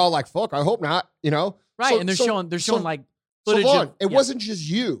 And we were all like, fuck, I hope not, you know? Right. And they're showing like footage. It wasn't just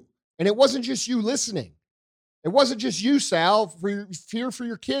you. And it wasn't just you listening. It wasn't just you, Sal, for your fear for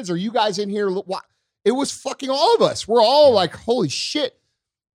your kids or you guys in here. It was fucking all of us. We're all like, holy shit.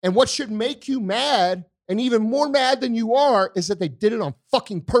 And what should make you mad and even more mad than you are is that they did it on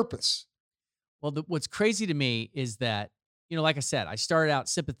fucking purpose. Well, what's crazy to me is that, you know, like I said, I started out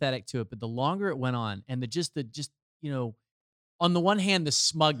sympathetic to it, but the longer it went on and you know, on the one hand, the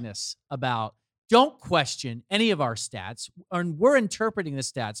smugness about don't question any of our stats, and we're interpreting the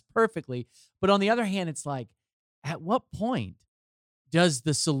stats perfectly. But on the other hand, it's like, at what point does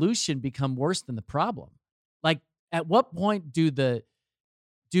the solution become worse than the problem? Like, at what point do the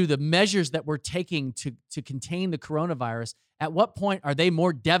measures that we're taking to contain the coronavirus, at what point are they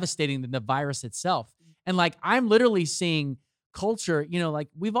more devastating than the virus itself? And like, I'm literally seeing culture, you know, like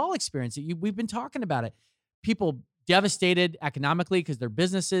we've all experienced it. We've been talking about it. People devastated economically because their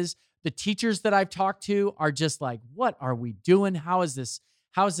businesses. The teachers that I've talked to are just like, what are we doing? How are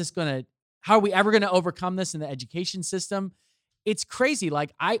we ever going to overcome this in the education system? It's crazy.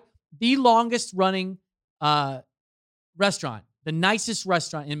 Like the longest running restaurant, the nicest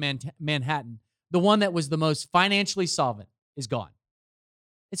restaurant in Manhattan, the one that was the most financially solvent is gone.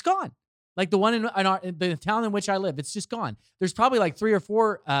 It's gone. Like the one in the town in which I live, it's just gone. There's probably like 3 or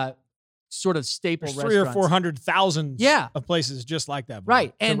 4 sort of staple There's restaurants. 300,000 or 400,000 of places just like that.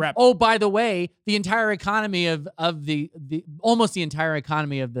 Right. And oh, by the way, the entire economy of almost the entire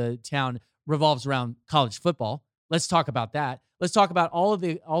economy of the town revolves around college football. Let's talk about that. Let's talk about all of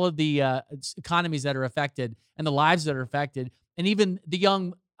the economies that are affected and the lives that are affected, and even the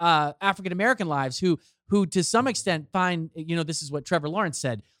young African American lives who to some extent find, you know, this is what Trevor Lawrence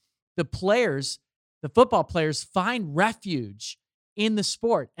said, the football players find refuge in the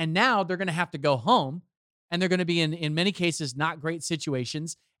sport, and now they're going to have to go home, and they're going to be in many cases not great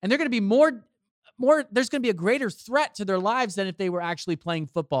situations, and they're going to be more. There's going to be a greater threat to their lives than if they were actually playing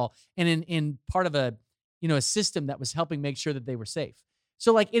football and in part of a system that was helping make sure that they were safe.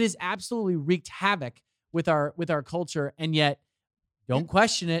 So like it has absolutely wreaked havoc with our culture, and yet don't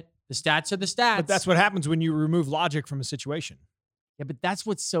question it. The stats are the stats. But that's what happens when you remove logic from a situation. Yeah, but that's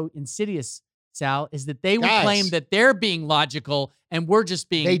what's so insidious, Sal, is that they would claim that they're being logical and we're just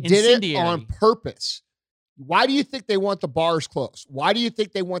being incendiary. They did it on purpose. Why do you think they want the bars closed? Why do you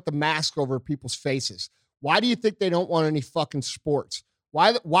think they want the mask over people's faces? Why do you think they don't want any fucking sports?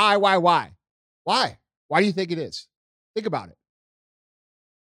 Why? Why do you think it is? Think about it.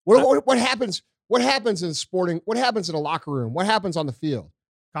 What happens? What happens in sporting? What happens in a locker room? What happens on the field?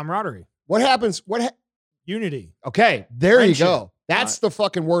 Camaraderie. What happens? Unity. Okay, there Friendship. You go. That's the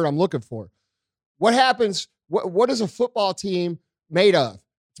fucking word I'm looking for. What happens? What is a football team made of?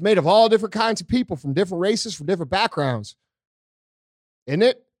 It's made of all different kinds of people from different races, from different backgrounds. Isn't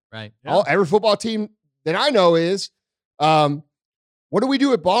it? Right. Yeah. Every football team that I know is. What do we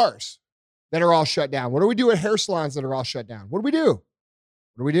do at bars that are all shut down? What do we do at hair salons that are all shut down? What do we do?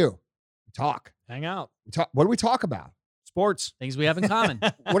 We talk. Hang out. What do we talk about? Sports. Things we have in common.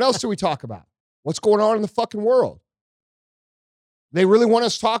 What else do we talk about? What's going on in the fucking world? They really want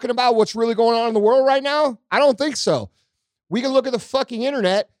us talking about what's really going on in the world right now? I don't think so. We can look at the fucking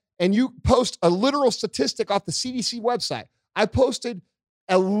internet and you post a literal statistic off the CDC website. I posted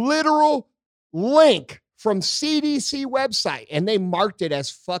a literal link from CDC website and they marked it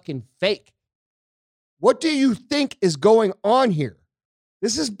as fucking fake. What do you think is going on here?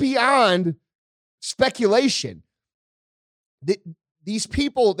 This is beyond speculation. these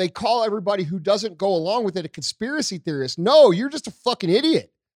people, they call everybody who doesn't go along with it a conspiracy theorist. No, you're just a fucking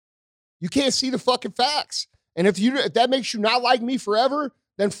idiot. You can't see the fucking facts. And if that makes you not like me forever,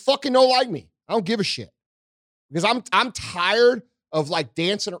 then fucking don't like me. I don't give a shit. Because I'm tired of like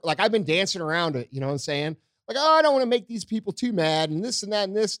dancing, like I've been dancing around it, you know what I'm saying? Like, oh, I don't want to make these people too mad and this and that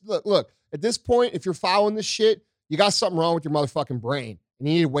and this. Look, at this point, if you're following this shit, you got something wrong with your motherfucking brain and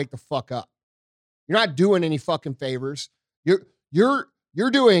you need to wake the fuck up. You're not doing any fucking favors. You're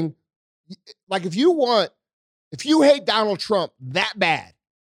doing, like, if you hate Donald Trump that bad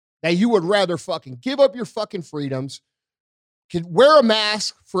that you would rather fucking give up your fucking freedoms, could wear a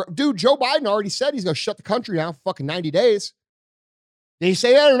mask dude, Joe Biden already said he's going to shut the country down for fucking 90 days. Did he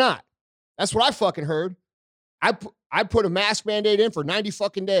say that or not? That's what I fucking heard. I put a mask mandate in for 90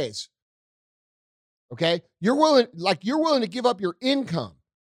 fucking days. Okay? You're willing to give up your income.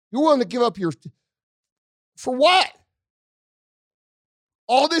 You're willing to give up for what?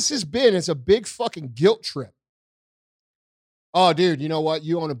 All this has been is a big fucking guilt trip. Oh, dude, you know what?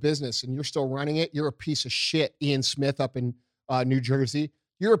 You own a business and you're still running it. You're a piece of shit, Ian Smith up in New Jersey.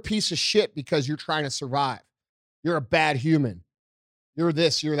 You're a piece of shit because you're trying to survive. You're a bad human. You're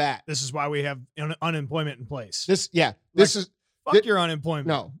this, you're that. This is why we have unemployment in place. Fuck your unemployment.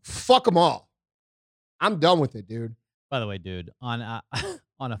 No, fuck them all. I'm done with it, dude. By the way, dude, on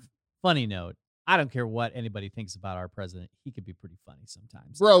a funny note, I don't care what anybody thinks about our president. He could be pretty funny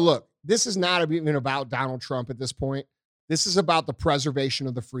sometimes. Bro, look, this is not even about Donald Trump at this point. This is about the preservation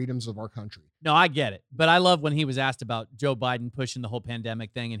of the freedoms of our country. No, I get it. But I love when he was asked about Joe Biden pushing the whole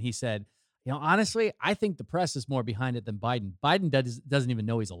pandemic thing, and he said, you know, honestly, I think the press is more behind it than Biden. Biden doesn't even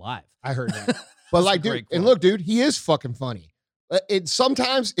know he's alive. I heard that. But like, dude, and look, dude, he is fucking funny.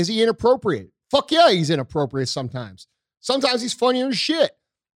 Sometimes, is he inappropriate? Fuck yeah, he's inappropriate sometimes. Sometimes he's funnier than shit.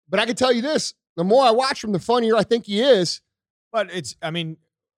 But I can tell you this, the more I watch him, the funnier I think he is. But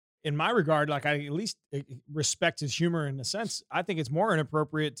in my regard, like, I at least respect his humor in a sense. I think it's more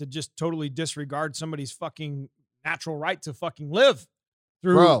inappropriate to just totally disregard somebody's fucking natural right to fucking live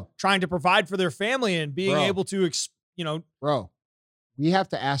through trying to provide for their family and being able to, Bro, we have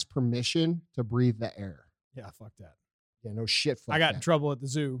to ask permission to breathe the air. Yeah, fuck that. Yeah, no shit. I got in trouble at the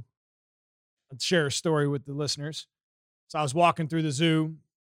zoo. I'd share a story with the listeners. So I was walking through the zoo,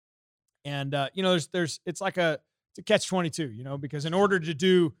 and it's a catch-22, because in order to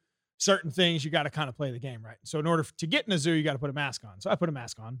do certain things, you got to kind of play the game, right? So in order to get in the zoo, you got to put a mask on. So I put a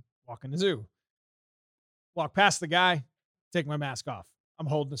mask on, walk in the zoo, walk past the guy, take my mask off. I'm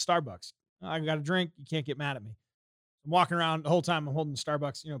holding a Starbucks. I got a drink. You can't get mad at me. I'm walking around the whole time. I'm holding the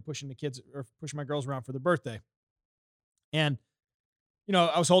Starbucks, pushing the kids or pushing my girls around for their birthday. And,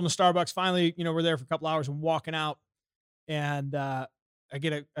 I was holding a Starbucks. Finally, we're there for a couple hours. I'm walking out, and I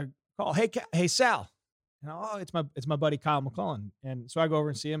get a call. Hey, Sal. And it's my buddy Kyle McClellan. And so I go over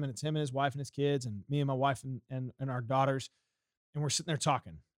and see him, and it's him and his wife and his kids, and me and my wife and our daughters, and we're sitting there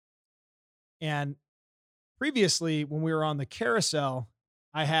talking. And previously, when we were on the carousel,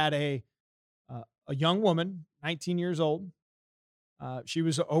 I had a young woman, 19 years old. She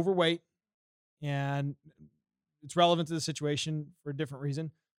was overweight, and it's relevant to the situation for a different reason,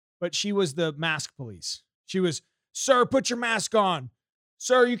 but she was the mask police. She was, sir, put your mask on.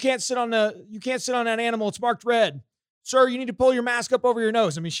 Sir, you can't sit on that animal. It's marked red. Sir, you need to pull your mask up over your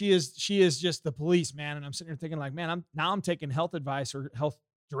nose. I mean, she is just the police, man. And I'm sitting here thinking like, man, I'm taking health advice or health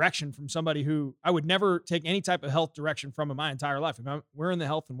direction from somebody who I would never take any type of health direction from in my entire life. We're in the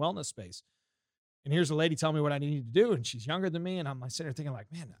health and wellness space. And here's a lady telling me what I need to do. And she's younger than me. And I'm like sitting here thinking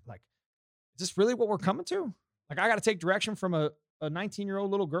like, man, like, is this really what we're coming to? Like, I got to take direction from a 19-year-old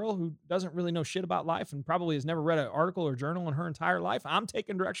little girl who doesn't really know shit about life and probably has never read an article or journal in her entire life. I'm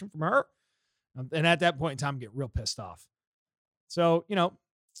taking direction from her. And at that point in time, I get real pissed off. So,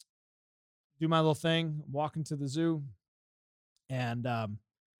 do my little thing, walk into the zoo, and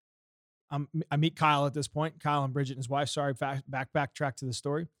I meet Kyle at this point. Kyle and Bridget and his wife. Sorry, backtrack to the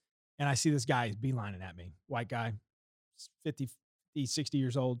story. And I see this guy, he's beelining at me. White guy, 50, 60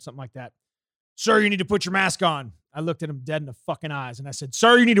 years old, something like that. Sir, you need to put your mask on. I looked at him dead in the fucking eyes, and I said,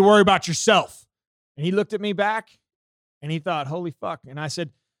 sir, you need to worry about yourself. And he looked at me back, and he thought, holy fuck. And I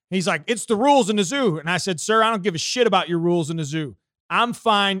said, he's like, it's the rules in the zoo. And I said, sir, I don't give a shit about your rules in the zoo. I'm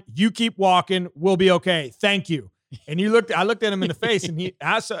fine. You keep walking. We'll be okay. Thank you. And I looked at him in the face, and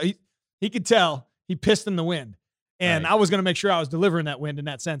he could tell he pissed in the wind. And right. I was going to make sure I was delivering that wind in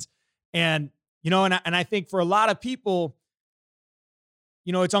that sense. And, and I think for a lot of people,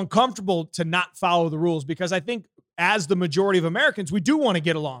 it's uncomfortable to not follow the rules, because I think as the majority of Americans, we do want to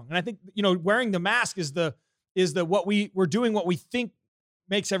get along. And I think, wearing the mask is what we're doing what we think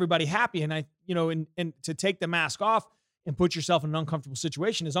makes everybody happy. And and to take the mask off and put yourself in an uncomfortable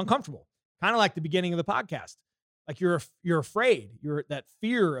situation is uncomfortable. Kind of like the beginning of the podcast. Like you're afraid. You're that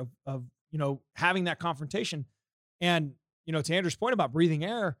fear of having that confrontation. And, to Andrew's point about breathing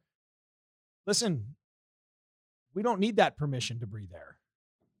air, listen, we don't need that permission to breathe air.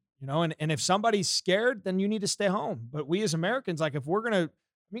 And if somebody's scared, then you need to stay home. But we as Americans, like if we're going to,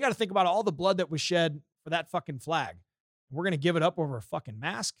 we got to think about all the blood that was shed for that fucking flag. We're going to give it up over a fucking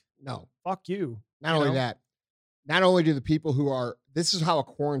mask? No. Fuck you. Not only that, not only do the people who are, this is how a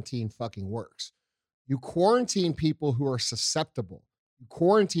quarantine fucking works. You quarantine people who are susceptible. You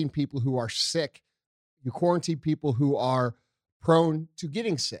quarantine people who are sick. You quarantine people who are prone to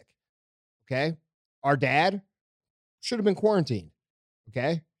getting sick. Okay? Our dad should have been quarantined.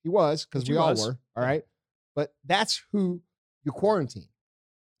 Okay? He was, because we all were. All right? But that's who you quarantine.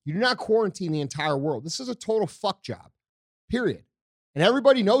 You do not quarantine the entire world. This is a total fuck job. Period. And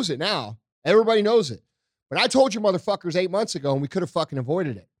everybody knows it now. Everybody knows it. But I told you motherfuckers 8 months ago, and we could have fucking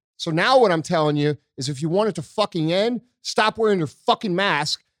avoided it. So now what I'm telling you is if you want it to fucking end, stop wearing your fucking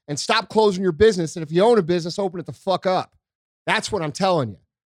mask and stop closing your business. And if you own a business, open it the fuck up. That's what I'm telling you.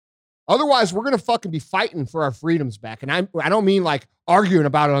 Otherwise, we're going to fucking be fighting for our freedoms back. And I don't mean like arguing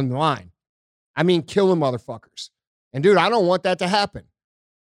about it on the line. I mean killing motherfuckers. And dude, I don't want that to happen.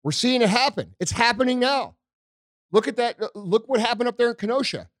 We're seeing it happen. It's happening now. Look at that. Look what happened up there in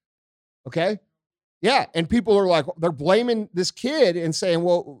Kenosha. Okay? Yeah. And people are like, they're blaming this kid and saying,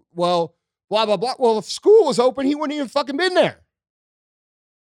 well, blah, blah, blah. Well, if school was open, he wouldn't even fucking been there.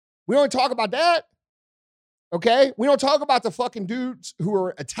 We don't talk about that. Okay? We don't talk about the fucking dudes who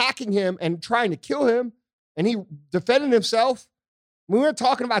are attacking him and trying to kill him, and he defended himself. We weren't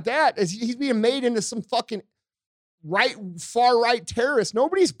talking about that. He's being made into some fucking far-right terrorist.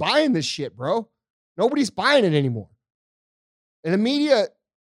 Nobody's buying this shit, bro. Nobody's buying it anymore. And the media,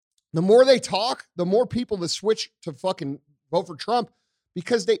 the more they talk, the more people that switch to fucking vote for Trump,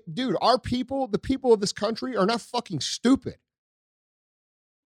 because our people, the people of this country, are not fucking stupid.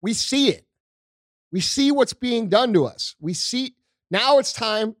 We see it. We see what's being done to us. We see now it's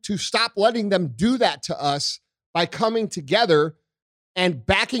time to stop letting them do that to us by coming together and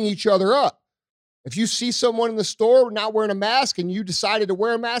backing each other up. If you see someone in the store not wearing a mask and you decided to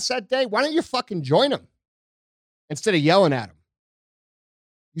wear a mask that day, why don't you fucking join them instead of yelling at them?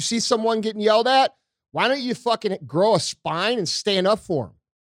 You see someone getting yelled at, why don't you fucking grow a spine and stand up for them?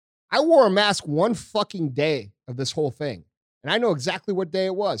 I wore a mask one fucking day of this whole thing, and I know exactly what day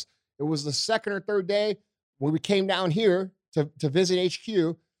it was. It was the second or third day when we came down here to visit HQ.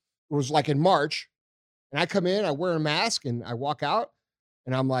 It was like in March, and I come in, I wear a mask, and I walk out,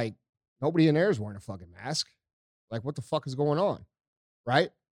 and I'm like, nobody in there is wearing a fucking mask. Like, what the fuck is going on?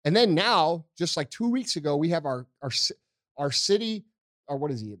 Right? And then now, just like 2 weeks ago, we have our city, or what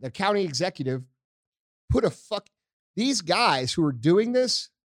is he? The county executive put these guys who are doing this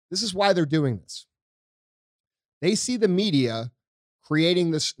is why they're doing this. They see the media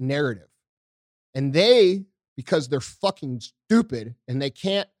creating this narrative. And because they're fucking stupid and they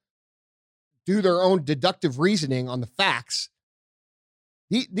can't do their own deductive reasoning on the facts,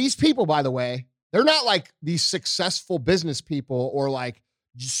 these people, by the way, they're not like these successful business people or like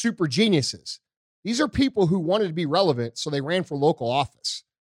super geniuses. These are people who wanted to be relevant, so they ran for local office.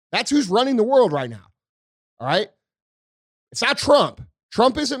 That's who's running the world right now. All right? It's not Trump.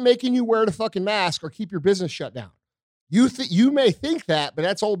 Trump isn't making you wear the fucking mask or keep your business shut down. You may think that, but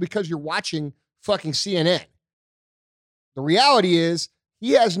that's all because you're watching fucking CNN. The reality is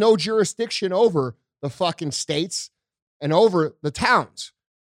he has no jurisdiction over the fucking states and over the towns.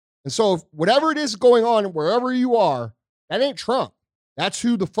 And so whatever it is going on, wherever you are, that ain't Trump. That's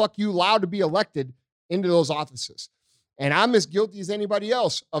who the fuck you allowed to be elected into those offices. And I'm as guilty as anybody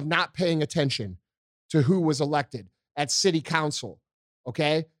else of not paying attention to who was elected at city council,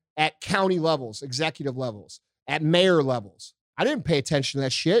 okay? At county levels, executive levels, at mayor levels. I didn't pay attention to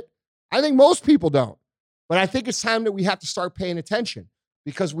that shit. I think most people don't. But I think it's time that we have to start paying attention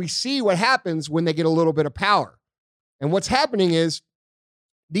because we see what happens when they get a little bit of power. And what's happening is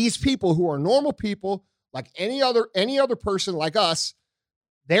these people who are normal people, like any other person like us,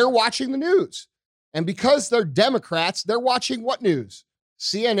 they're watching the news. And because they're Democrats, they're watching what news?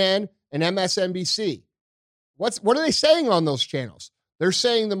 CNN and MSNBC. What are they saying on those channels? They're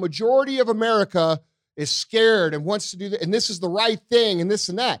saying the majority of America is scared and wants to do that, and this is the right thing, and this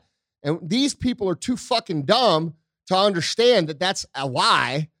and that. And these people are too fucking dumb to understand that that's a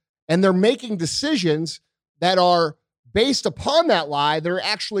lie, and they're making decisions that are based upon that lie. They're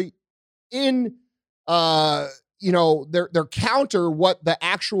actually in, they're counter what the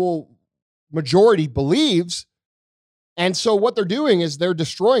actual majority believes, And so what they're doing is they're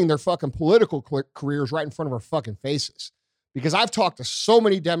destroying their fucking political careers right in front of our fucking faces. Because I've talked to so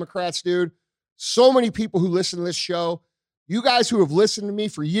many Democrats, dude, so many people who listen to this show. You guys who have listened to me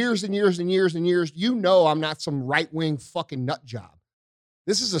for years and years and years and years, you know I'm not some right-wing fucking nut job.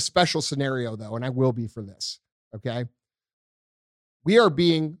 This is a special scenario, though, and I will be for this, okay? We are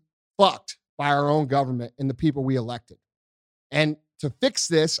being fucked by our own government and the people we elected. And to fix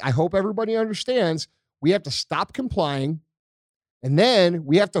this, I hope everybody understands, we have to stop complying, and then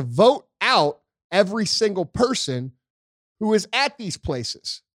we have to vote out every single person who is at these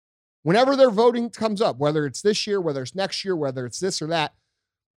places. Whenever their voting comes up, whether it's this year, whether it's next year, whether it's this or that,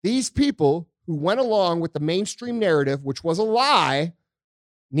 these people who went along with the mainstream narrative, which was a lie,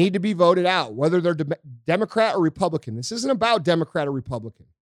 need to be voted out, whether they're Democrat or Republican. This isn't about Democrat or Republican,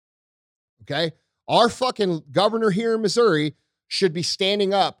 okay? Our fucking governor here in Missouri should be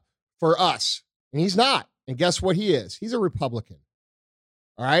standing up for us, and he's not. And guess what he is? He's a Republican,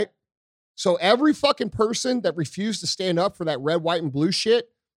 all right? So every fucking person that refused to stand up for that red, white, and blue shit,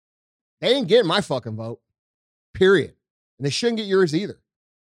 they ain't getting my fucking vote, period. And they shouldn't get yours either.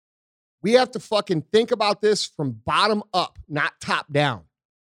 We have to fucking think about this from bottom up, not top down.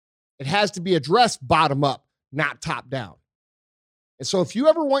 It has to be addressed bottom up, not top down. And so if you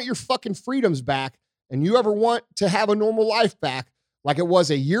ever want your fucking freedoms back and you ever want to have a normal life back like it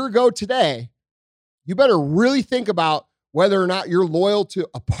was a year ago today, you better really think about whether or not you're loyal to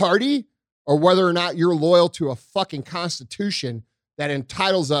a party or whether or not you're loyal to a fucking constitution that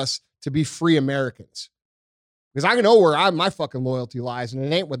entitles us to be free Americans. Because I know where my fucking loyalty lies, and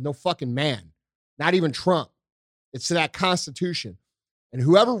it ain't with no fucking man, not even Trump. It's to that Constitution. And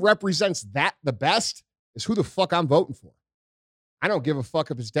whoever represents that the best is who the fuck I'm voting for. I don't give a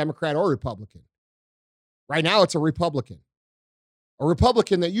fuck if it's Democrat or Republican. Right now, it's a Republican. A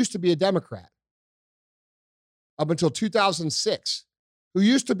Republican that used to be a Democrat up until 2006, who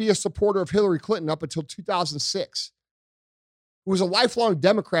used to be a supporter of Hillary Clinton up until 2006, who was a lifelong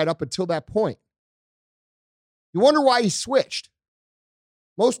Democrat up until that point. You wonder why he switched.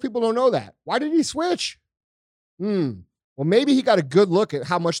 Most people don't know that. Why did he switch? Well, maybe he got a good look at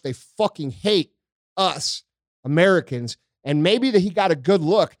how much they fucking hate us Americans, and maybe that he got a good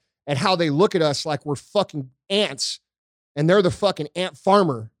look at how they look at us like we're fucking ants and they're the fucking ant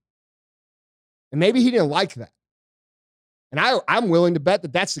farmer. And maybe he didn't like that. And I'm willing to bet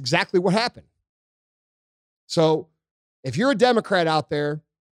that that's exactly what happened. So if you're a Democrat out there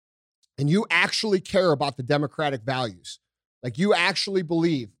and you actually care about the democratic values, like you actually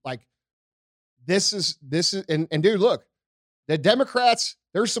believe, like this is, and dude, look, the Democrats,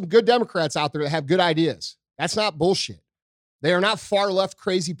 there's some good Democrats out there that have good ideas. That's not bullshit. They are not far left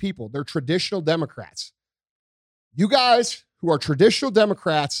crazy people. They're traditional Democrats. You guys who are traditional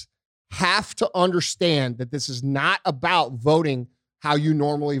Democrats have to understand that this is not about voting how you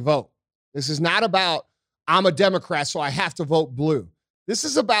normally vote. This is not about, I'm a Democrat, so I have to vote blue. This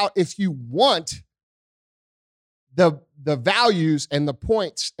is about if you want the values and the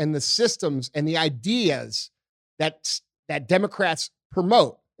points and the systems and the ideas that Democrats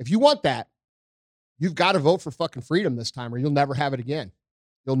promote. If you want that, you've got to vote for fucking freedom this time or you'll never have it again.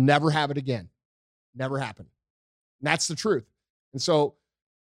 You'll never have it again. Never happen. And that's the truth. And so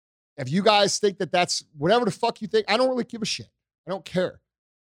if you guys think that that's whatever the fuck you think, I don't really give a shit. I don't care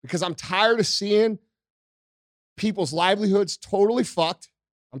because I'm tired of seeing people's livelihoods totally fucked.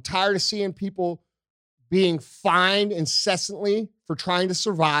 I'm tired of seeing people being fined incessantly for trying to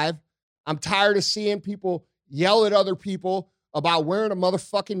survive. I'm tired of seeing people yell at other people about wearing a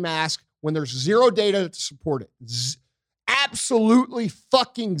motherfucking mask when there's zero data to support it. Absolutely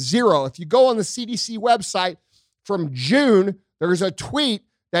fucking zero. If you go on the CDC website from June, there's a tweet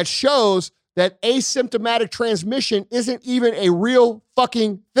that shows that asymptomatic transmission isn't even a real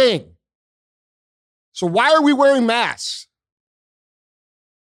fucking thing. So why are we wearing masks?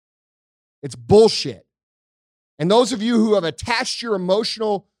 It's bullshit. And those of you who have attached your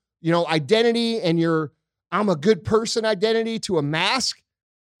emotional, identity and your I'm a good person identity to a mask,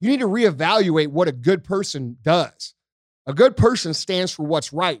 you need to reevaluate what a good person does. A good person stands for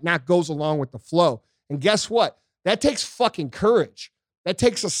what's right, not goes along with the flow. And guess what? That takes fucking courage. That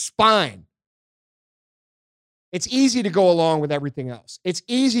takes a spine. It's easy to go along with everything else. It's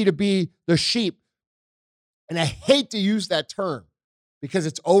easy to be the sheep. And I hate to use that term because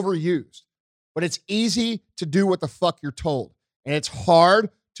it's overused, but it's easy to do what the fuck you're told. And it's hard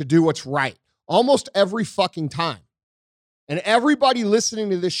to do what's right almost every fucking time. And everybody listening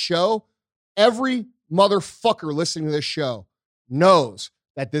to this show, every motherfucker listening to this show knows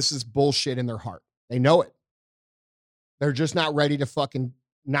that this is bullshit in their heart. They know it. They're just not ready to fucking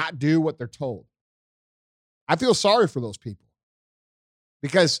not do what they're told. I feel sorry for those people.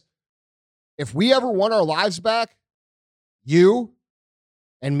 Because if we ever want our lives back, you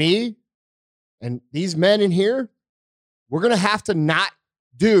and me and these men in here, we're going to have to not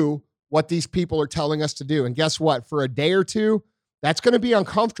do what these people are telling us to do. And guess what? For a day or two, that's going to be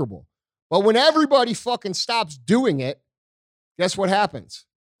uncomfortable. But when everybody fucking stops doing it, guess what happens?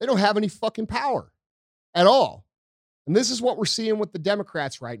 They don't have any fucking power at all. And this is what we're seeing with the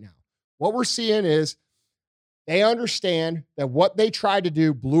Democrats right now. What we're seeing is they understand that what they tried to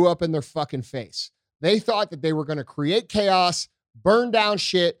do blew up in their fucking face. They thought that they were going to create chaos, burn down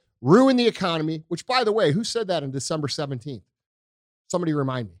shit, ruin the economy, which, by the way, who said that on December 17th? Somebody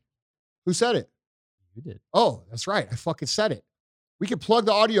remind me. Who said it? You did. Oh, that's right. I fucking said it. We can plug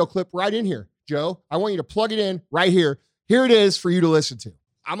the audio clip right in here, Joe. I want you to plug it in right here. Here it is for you to listen to.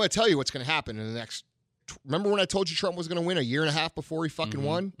 I'm going to tell you what's going to happen in the next. Remember when I told you Trump was going to win a year and a half before he fucking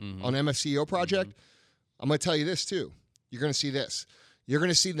won on MFCEO project? I'm going to tell you this too. You're going to see this. You're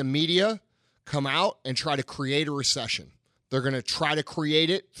going to see the media come out and try to create a recession. They're going to try to create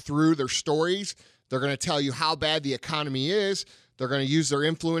it through their stories. They're going to tell you how bad the economy is. They're going to use their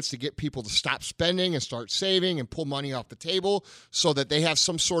influence to get people to stop spending and start saving and pull money off the table so that they have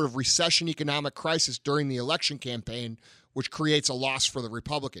some sort of recession economic crisis during the election campaign, which creates a loss for the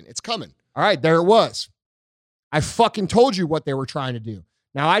Republican. It's coming. All right, there it was. I fucking told you what they were trying to do.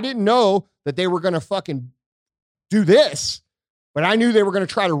 Now, I didn't know that they were going to fucking do this, but I knew they were going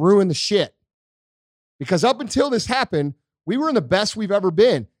to try to ruin the shit. Because up until this happened, we were in the best we've ever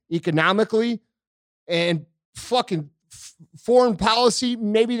been economically and fucking foreign policy.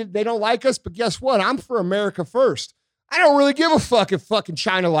 Maybe they don't like us, but guess what? I'm for America first. I don't really give a fuck if fucking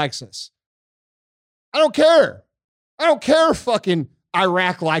China likes us. I don't care. I don't care if fucking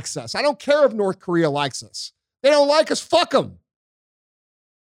Iraq likes us. I don't care if North Korea likes us. They don't like us, fuck them.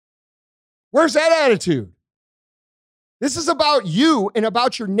 Where's that attitude? This is about you and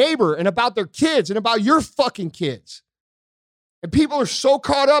about your neighbor and about their kids and about your fucking kids. And people are so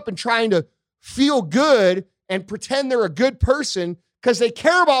caught up in trying to feel good and pretend they're a good person because they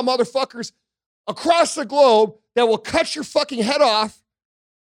care about motherfuckers across the globe that will cut your fucking head off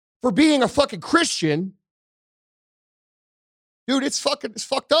for being a fucking Christian. Dude, it's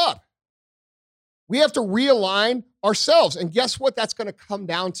fucked up. We have to realign ourselves. And guess what that's going to come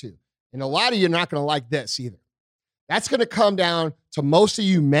down to? And a lot of you are not going to like this either. That's going to come down to most of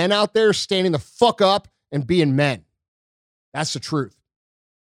you men out there standing the fuck up and being men. That's the truth.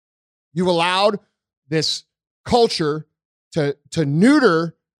 You've allowed this culture to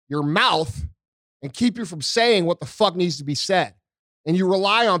neuter your mouth and keep you from saying what the fuck needs to be said. And you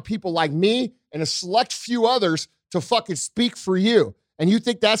rely on people like me and a select few others to fucking speak for you. And you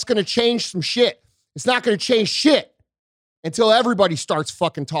think that's going to change some shit. It's not going to change shit until everybody starts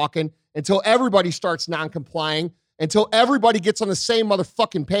fucking talking, until everybody starts non-complying, until everybody gets on the same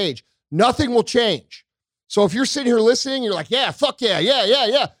motherfucking page. Nothing will change. So if you're sitting here listening, you're like, yeah, fuck yeah,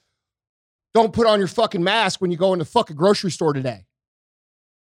 yeah. Don't put on your fucking mask when you go in the fucking grocery store today.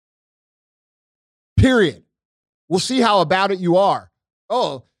 Period. We'll see how about it you are.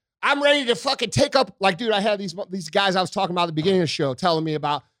 Oh, I'm ready to fucking take up, like, dude, I had these guys I was talking about at the beginning of the show telling me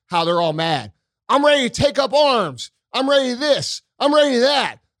about how they're all mad. I'm ready to take up arms. I'm ready to this. I'm ready to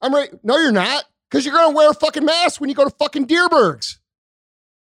that. I'm ready. No, you're not, because you're going to wear a fucking mask when you go to fucking Deerbergs.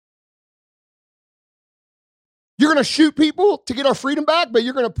 You're going to shoot people to get our freedom back, but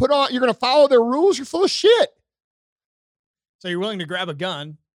you're going to follow their rules. You're full of shit. So you're willing to grab a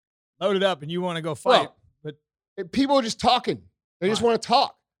gun, load it up, and you want to go fight. Well, but people are just talking. They just want to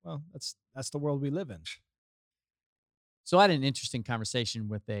talk. Well, that's the world we live in. So I had an interesting conversation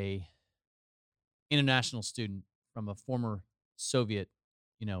with a international student from a former Soviet,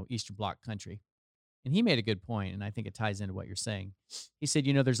 Eastern Bloc country. And he made a good point, and I think it ties into what you're saying. He said,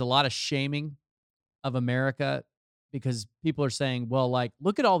 there's a lot of shaming of America because people are saying, well, like,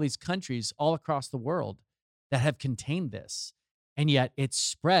 look at all these countries all across the world that have contained this, and yet it's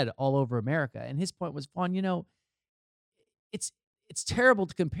spread all over America. And his point was, Vaughn, it's terrible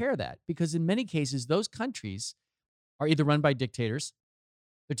to compare that because in many cases, those countries are either run by dictators,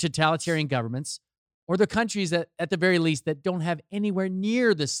 they're totalitarian governments, or they're countries that, at the very least, that don't have anywhere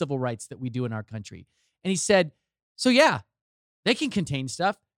near the civil rights that we do in our country. And he said, so yeah, they can contain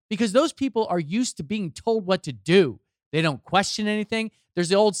stuff because those people are used to being told what to do. They don't question anything. There's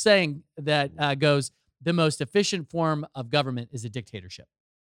the old saying that goes, the most efficient form of government is a dictatorship.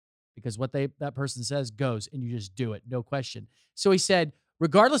 Because what that person says goes, and you just do it, no question. So he said,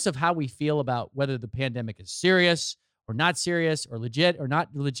 regardless of how we feel about whether the pandemic is serious or not serious or legit or not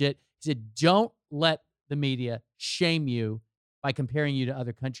legit, he said, don't let the media shame you by comparing you to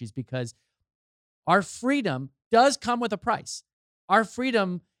other countries because our freedom does come with a price. Our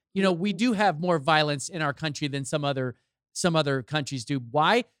freedom, we do have more violence in our country than some other countries do.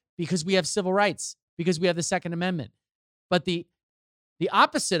 Why? Because we have civil rights, because we have the Second Amendment. But the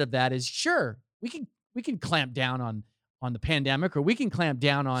opposite of that is, sure, we can clamp down on the pandemic, or we can clamp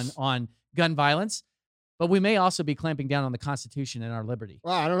down on gun violence, but we may also be clamping down on the Constitution and our liberty.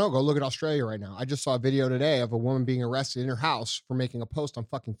 Well, I don't know. Go look at Australia right now. I just saw a video today of a woman being arrested in her house for making a post on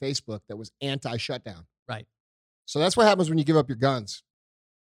fucking Facebook that was anti-shutdown. Right. So that's what happens when you give up your guns.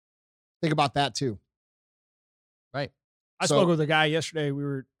 Think about that too. Right. I spoke with a guy yesterday.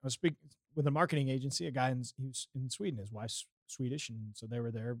 I was speaking with a marketing agency, a guy he was in Sweden. His wife's Swedish, and so they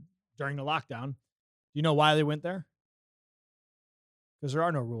were there during the lockdown. Do you know why they went there? Because there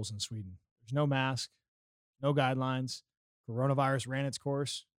are no rules in Sweden. There's no mask, no guidelines. Coronavirus ran its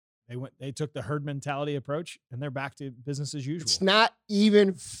course. They took the herd mentality approach, and they're back to business as usual. It's not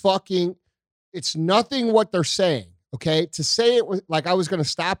even fucking, it's nothing what they're saying, okay? To say it was like I was going to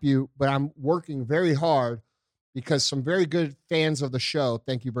stop you, but I'm working very hard because some very good fans of the show,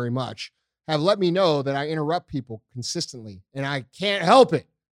 thank you very much, have let me know that I interrupt people consistently, and I can't help it,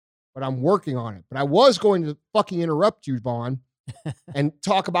 but I'm working on it. But I was going to fucking interrupt you, Vaughn, and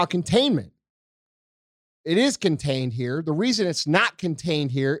talk about containment. It is contained here. The reason it's not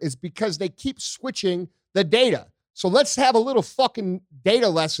contained here is because they keep switching the data. So let's have a little fucking data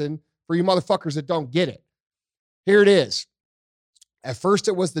lesson for you motherfuckers that don't get it. Here it is. At first,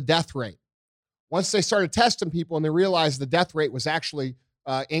 it was the death rate. Once they started testing people and they realized the death rate was actually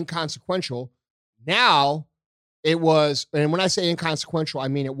inconsequential, now it was, and when I say inconsequential, I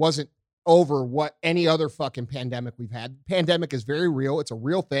mean it wasn't over what any other fucking pandemic we've had. Pandemic is very real. It's a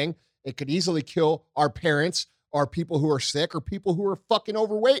real thing. It could easily kill our parents or people who are sick or people who are fucking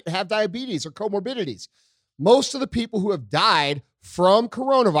overweight and have diabetes or comorbidities. Most of the people who have died from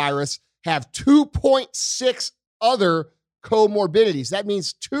coronavirus have 2.6 other comorbidities. That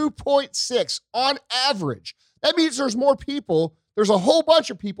means 2.6 on average. That means there's more people. There's a whole bunch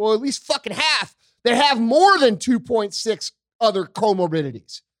of people, at least fucking half, that have more than 2.6 other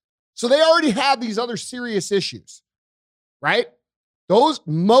comorbidities. So they already have these other serious issues, right?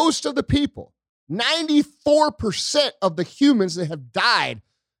 Most of the people, 94% of the humans that have died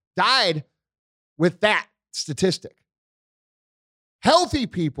with that statistic. Healthy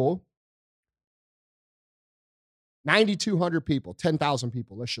people, 9,200 people, 10,000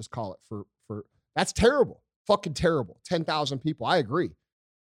 people, let's just call it for that's terrible. Fucking terrible. 10,000 people. I agree.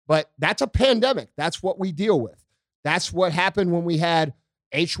 But that's a pandemic. That's what we deal with. That's what happened when we had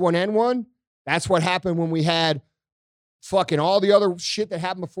H1N1. That's what happened when we had fucking all the other shit that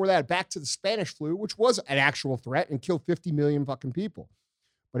happened before that, back to the Spanish flu, which was an actual threat and killed 50 million fucking people.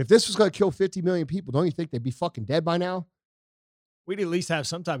 But if this was going to kill 50 million people, don't you think they'd be fucking dead by now? We'd at least have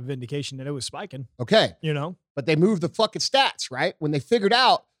some type of indication that it was spiking. Okay. But they moved the fucking stats, right? When they figured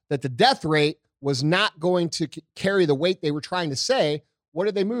out that the death rate was not going to carry the weight they were trying to say, what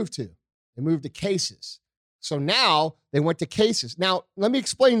did they move to? They moved to cases. So now they went to cases. Now, let me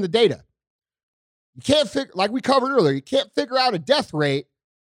explain the data. You can't figure, like we covered earlier, you can't figure out a death rate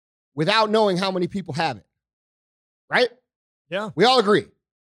without knowing how many people have it. Right? Yeah. We all agree.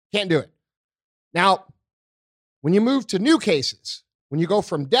 Can't do it. Now, when you move to new cases, when you go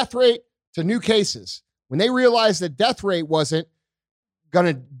from death rate to new cases, when they realized that death rate wasn't going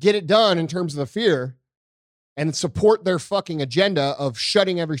to get it done in terms of the fear and support their fucking agenda of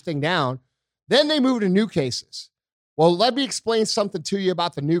shutting everything down, then they move to new cases. Well, let me explain something to you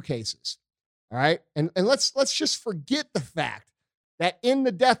about the new cases. All right. And let's just forget the fact that in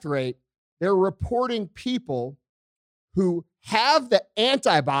the death rate, they're reporting people who have the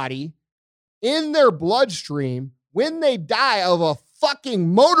antibody in their bloodstream when they die of a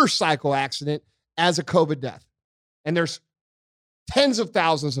fucking motorcycle accident as a COVID death. And there's tens of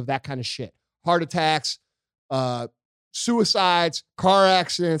thousands of that kind of shit. Heart attacks, suicides, car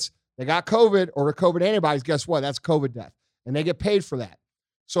accidents. They got COVID or COVID antibodies. Guess what? That's COVID death. And they get paid for that.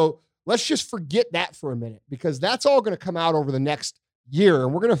 So let's just forget that for a minute, because that's all going to come out over the next year.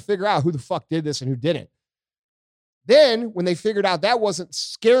 And we're going to figure out who the fuck did this and who didn't. Then when they figured out that wasn't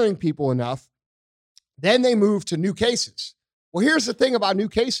scaring people enough, then they moved to new cases. Well, here's the thing about new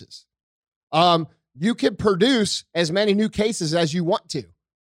cases. You can produce as many new cases as you want to.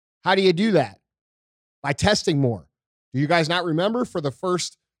 How do you do that? By testing more. Do you guys not remember for the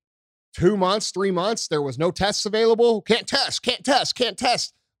first 2 months, 3 months, there was no tests available? Can't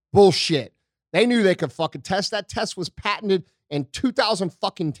test. Bullshit. They knew they could fucking test. That test was patented in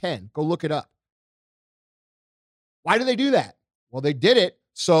 2010. Go look it up. Why do they do that? Well, they did it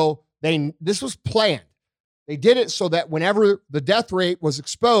so this was planned. They did it so that whenever the death rate was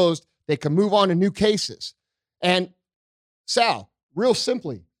exposed, they can move on to new cases. And Sal, real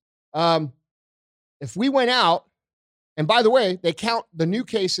simply, if we went out, and by the way, they count the new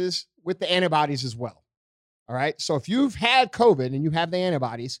cases with the antibodies as well. All right. So if you've had COVID and you have the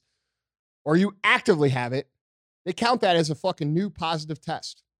antibodies, or you actively have it, they count that as a fucking new positive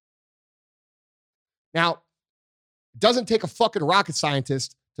test. Now, it doesn't take a fucking rocket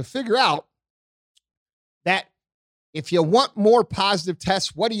scientist to figure out that if you want more positive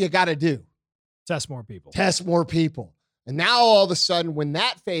tests, what do you got to do? Test more people. Test more people. And now all of a sudden, when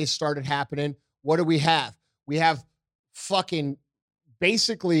that phase started happening, what do we have? We have fucking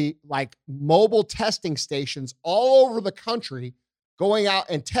basically like mobile testing stations all over the country going out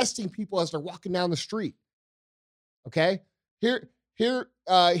and testing people as they're walking down the street. Okay? Here's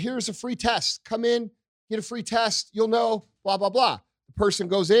a free test. Come in, get a free test. You'll know, blah, blah, blah. The person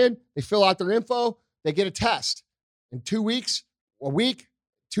goes in, they fill out their info, they get a test. In 2 weeks, a week,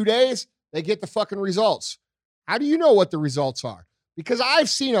 2 days, they get the fucking results. How do you know what the results are? Because I've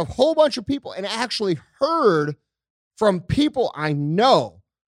seen a whole bunch of people and actually heard from people I know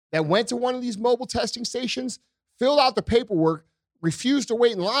that went to one of these mobile testing stations, filled out the paperwork, refused to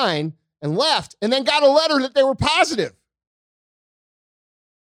wait in line, and left, and then got a letter that they were positive.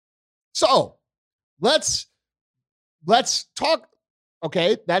 So let's talk.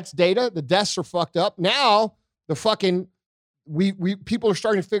 Okay, that's data. The deaths are fucked up. Now the fucking people are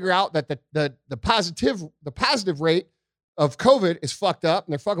starting to figure out that the positive rate of COVID is fucked up,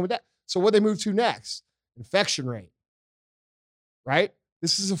 and they're fucking with that. So what they move to next? Infection rate. Right?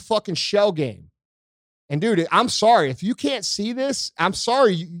 This is a fucking shell game. And dude, I'm sorry. If you can't see this, I'm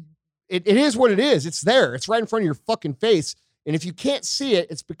sorry. It is what it is. It's there. It's right in front of your fucking face. And if you can't see it,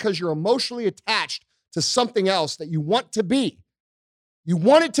 it's because you're emotionally attached to something else that you want to be. You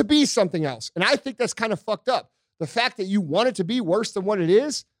want it to be something else. And I think that's kind of fucked up. The fact that you want it to be worse than what it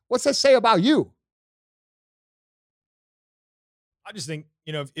is, what's that say about you? I just think,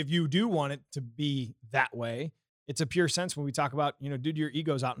 if you do want it to be that way, it's a pure sense when we talk about, dude, your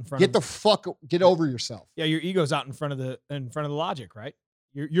ego's out in front Get over yourself. Yeah, your ego's out in front of the logic, right?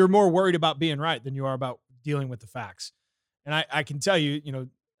 You're more worried about being right than you are about dealing with the facts. And I can tell you,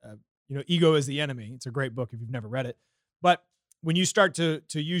 Ego is the Enemy. It's a great book if you've never read it. But when you start to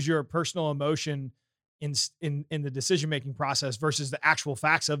use your personal emotion in the decision-making process versus the actual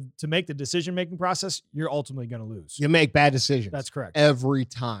facts to make the decision-making process, you're ultimately going to lose. You make bad decisions. That's correct. Every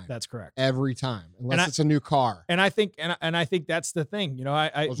time. That's correct. Every time. Unless it's a new car. And I think that's the thing.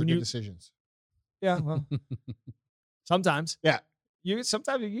 Those are good decisions. Yeah. Well, sometimes. Yeah.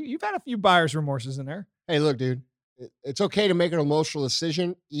 You've had a few buyer's remorses in there. Hey, look, dude. It's okay to make an emotional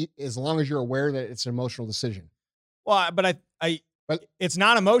decision as long as you're aware that it's an emotional decision. Well, but it's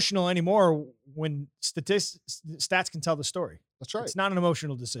not emotional anymore when stats can tell the story. That's right. It's not an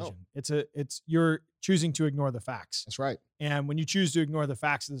emotional decision. No. It's you're choosing to ignore the facts. That's right. And when you choose to ignore the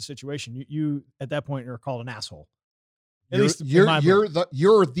facts of the situation, you at that point are called an asshole. You're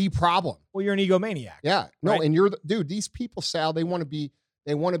the problem. Well, you're an egomaniac. Yeah. No, right? And dude, these people, Sal, they want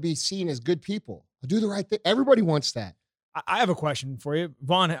to be seen as good people. Do the right thing. Everybody wants that. I have a question for you.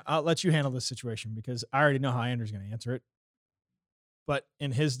 Vaughn, I'll let you handle this situation because I already know how Andrew's going to answer it. But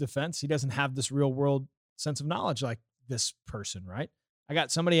in his defense, he doesn't have this real world sense of knowledge like this person, right? I got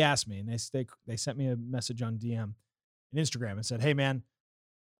somebody asked me, and they sent me a message on DM and Instagram and said, "Hey man,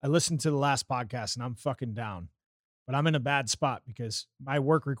 I listened to the last podcast and I'm fucking down, but I'm in a bad spot because my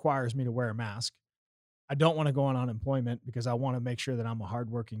work requires me to wear a mask. I don't want to go on unemployment because I want to make sure that I'm a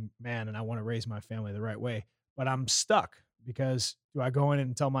hardworking man and I want to raise my family the right way. But I'm stuck because do I go in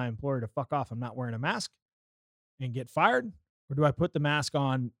and tell my employer to fuck off? I'm not wearing a mask and get fired? Or do I put the mask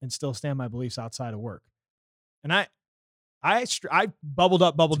on and still stand my beliefs outside of work?" And I bubbled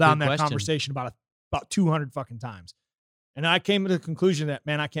down that conversation about 200 fucking times. And I came to the conclusion that,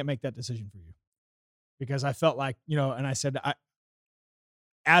 man, I can't make that decision for you because I felt like, and I said,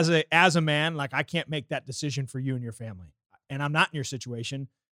 as a man, like I can't make that decision for you and your family, and I'm not in your situation,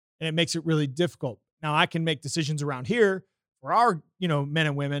 and it makes it really difficult. Now I can make decisions around here for our, men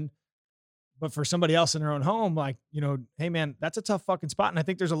and women, but for somebody else in their own home, like, hey man, that's a tough fucking spot. And I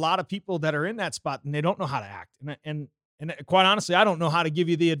think there's a lot of people that are in that spot and they don't know how to act. And quite honestly, I don't know how to give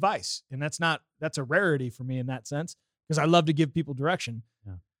you the advice. And that's a rarity for me in that sense, because I love to give people direction.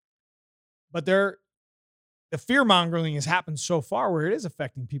 Yeah. But the fear mongering has happened so far where it is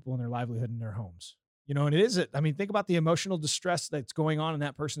affecting people in their livelihood in their homes. And it is, think about the emotional distress that's going on in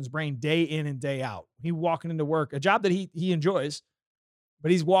that person's brain day in and day out. He walking into work, a job that he enjoys,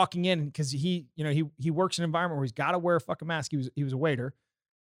 but he's walking in because he works in an environment where he's got to wear a fucking mask. He was a waiter,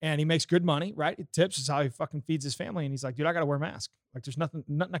 and he makes good money, right? He tips. It's how he fucking feeds his family. And he's like, dude, I got to wear a mask. Like, there's nothing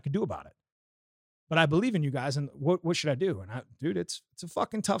I can do about it. But I believe in you guys. And what should I do? And dude, it's a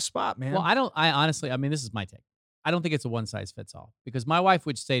fucking tough spot, man. Well, I honestly, I mean, this is my take. I don't think it's a one size fits all, because my wife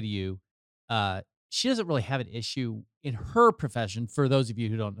would say to you, she doesn't really have an issue in her profession. For those of you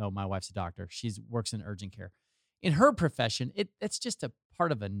who don't know, my wife's a doctor. She works in urgent care. In her profession, it's just a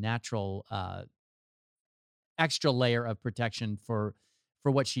part of a natural extra layer of protection for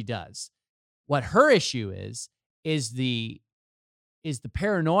what she does. What her issue is the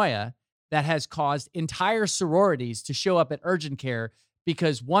paranoia that has caused entire sororities to show up at urgent care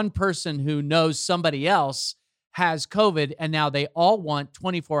because one person who knows somebody else has COVID, and now they all want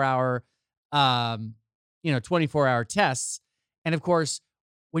 24-hour tests. And of course,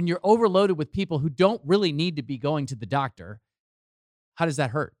 when you're overloaded with people who don't really need to be going to the doctor, how does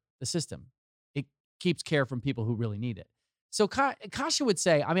that hurt the system? It keeps care from people who really need it. So Kasha would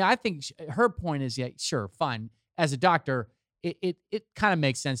say, I mean, I think her point is, yeah, sure, fine. As a doctor, it kind of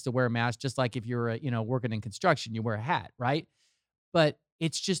makes sense to wear a mask, just like if you're working in construction, you wear a hat, right? But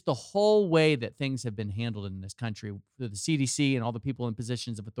it's just the whole way that things have been handled in this country through the CDC and all the people in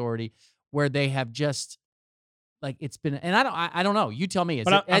positions of authority, where they have just like, it's been, and I don't know. You tell me. Is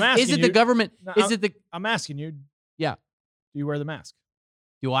it the government? I'm asking you. Yeah. Do you wear the mask?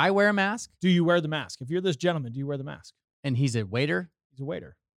 Do I wear a mask? Do you wear the mask? If you're this gentleman, do you wear the mask? And he's a waiter? He's a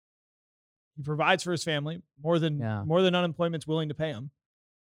waiter. He provides for his family more than unemployment's willing to pay him.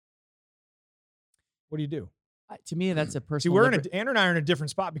 What do you do? To me, that's a personal. See, Andrew and I are in a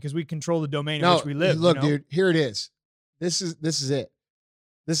different spot because we control the domain in which we live. Look, dude, here it is. This is it.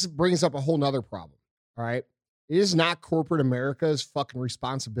 This brings up a whole nother problem. All right. It is not corporate America's fucking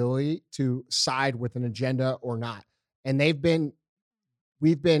responsibility to side with an agenda or not. And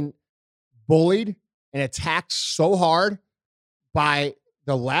we've been bullied and attacked so hard by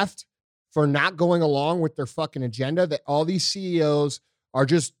the left for not going along with their fucking agenda that all these CEOs are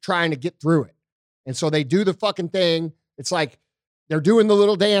just trying to get through it. And so they do the fucking thing. It's like they're doing the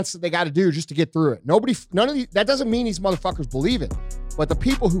little dance that they got to do just to get through it. That doesn't mean these motherfuckers believe it. But the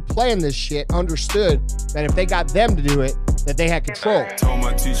people who plan this shit understood that if they got them to do it, that they had control. Told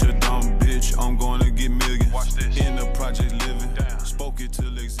my teacher, dumb bitch, I'm going to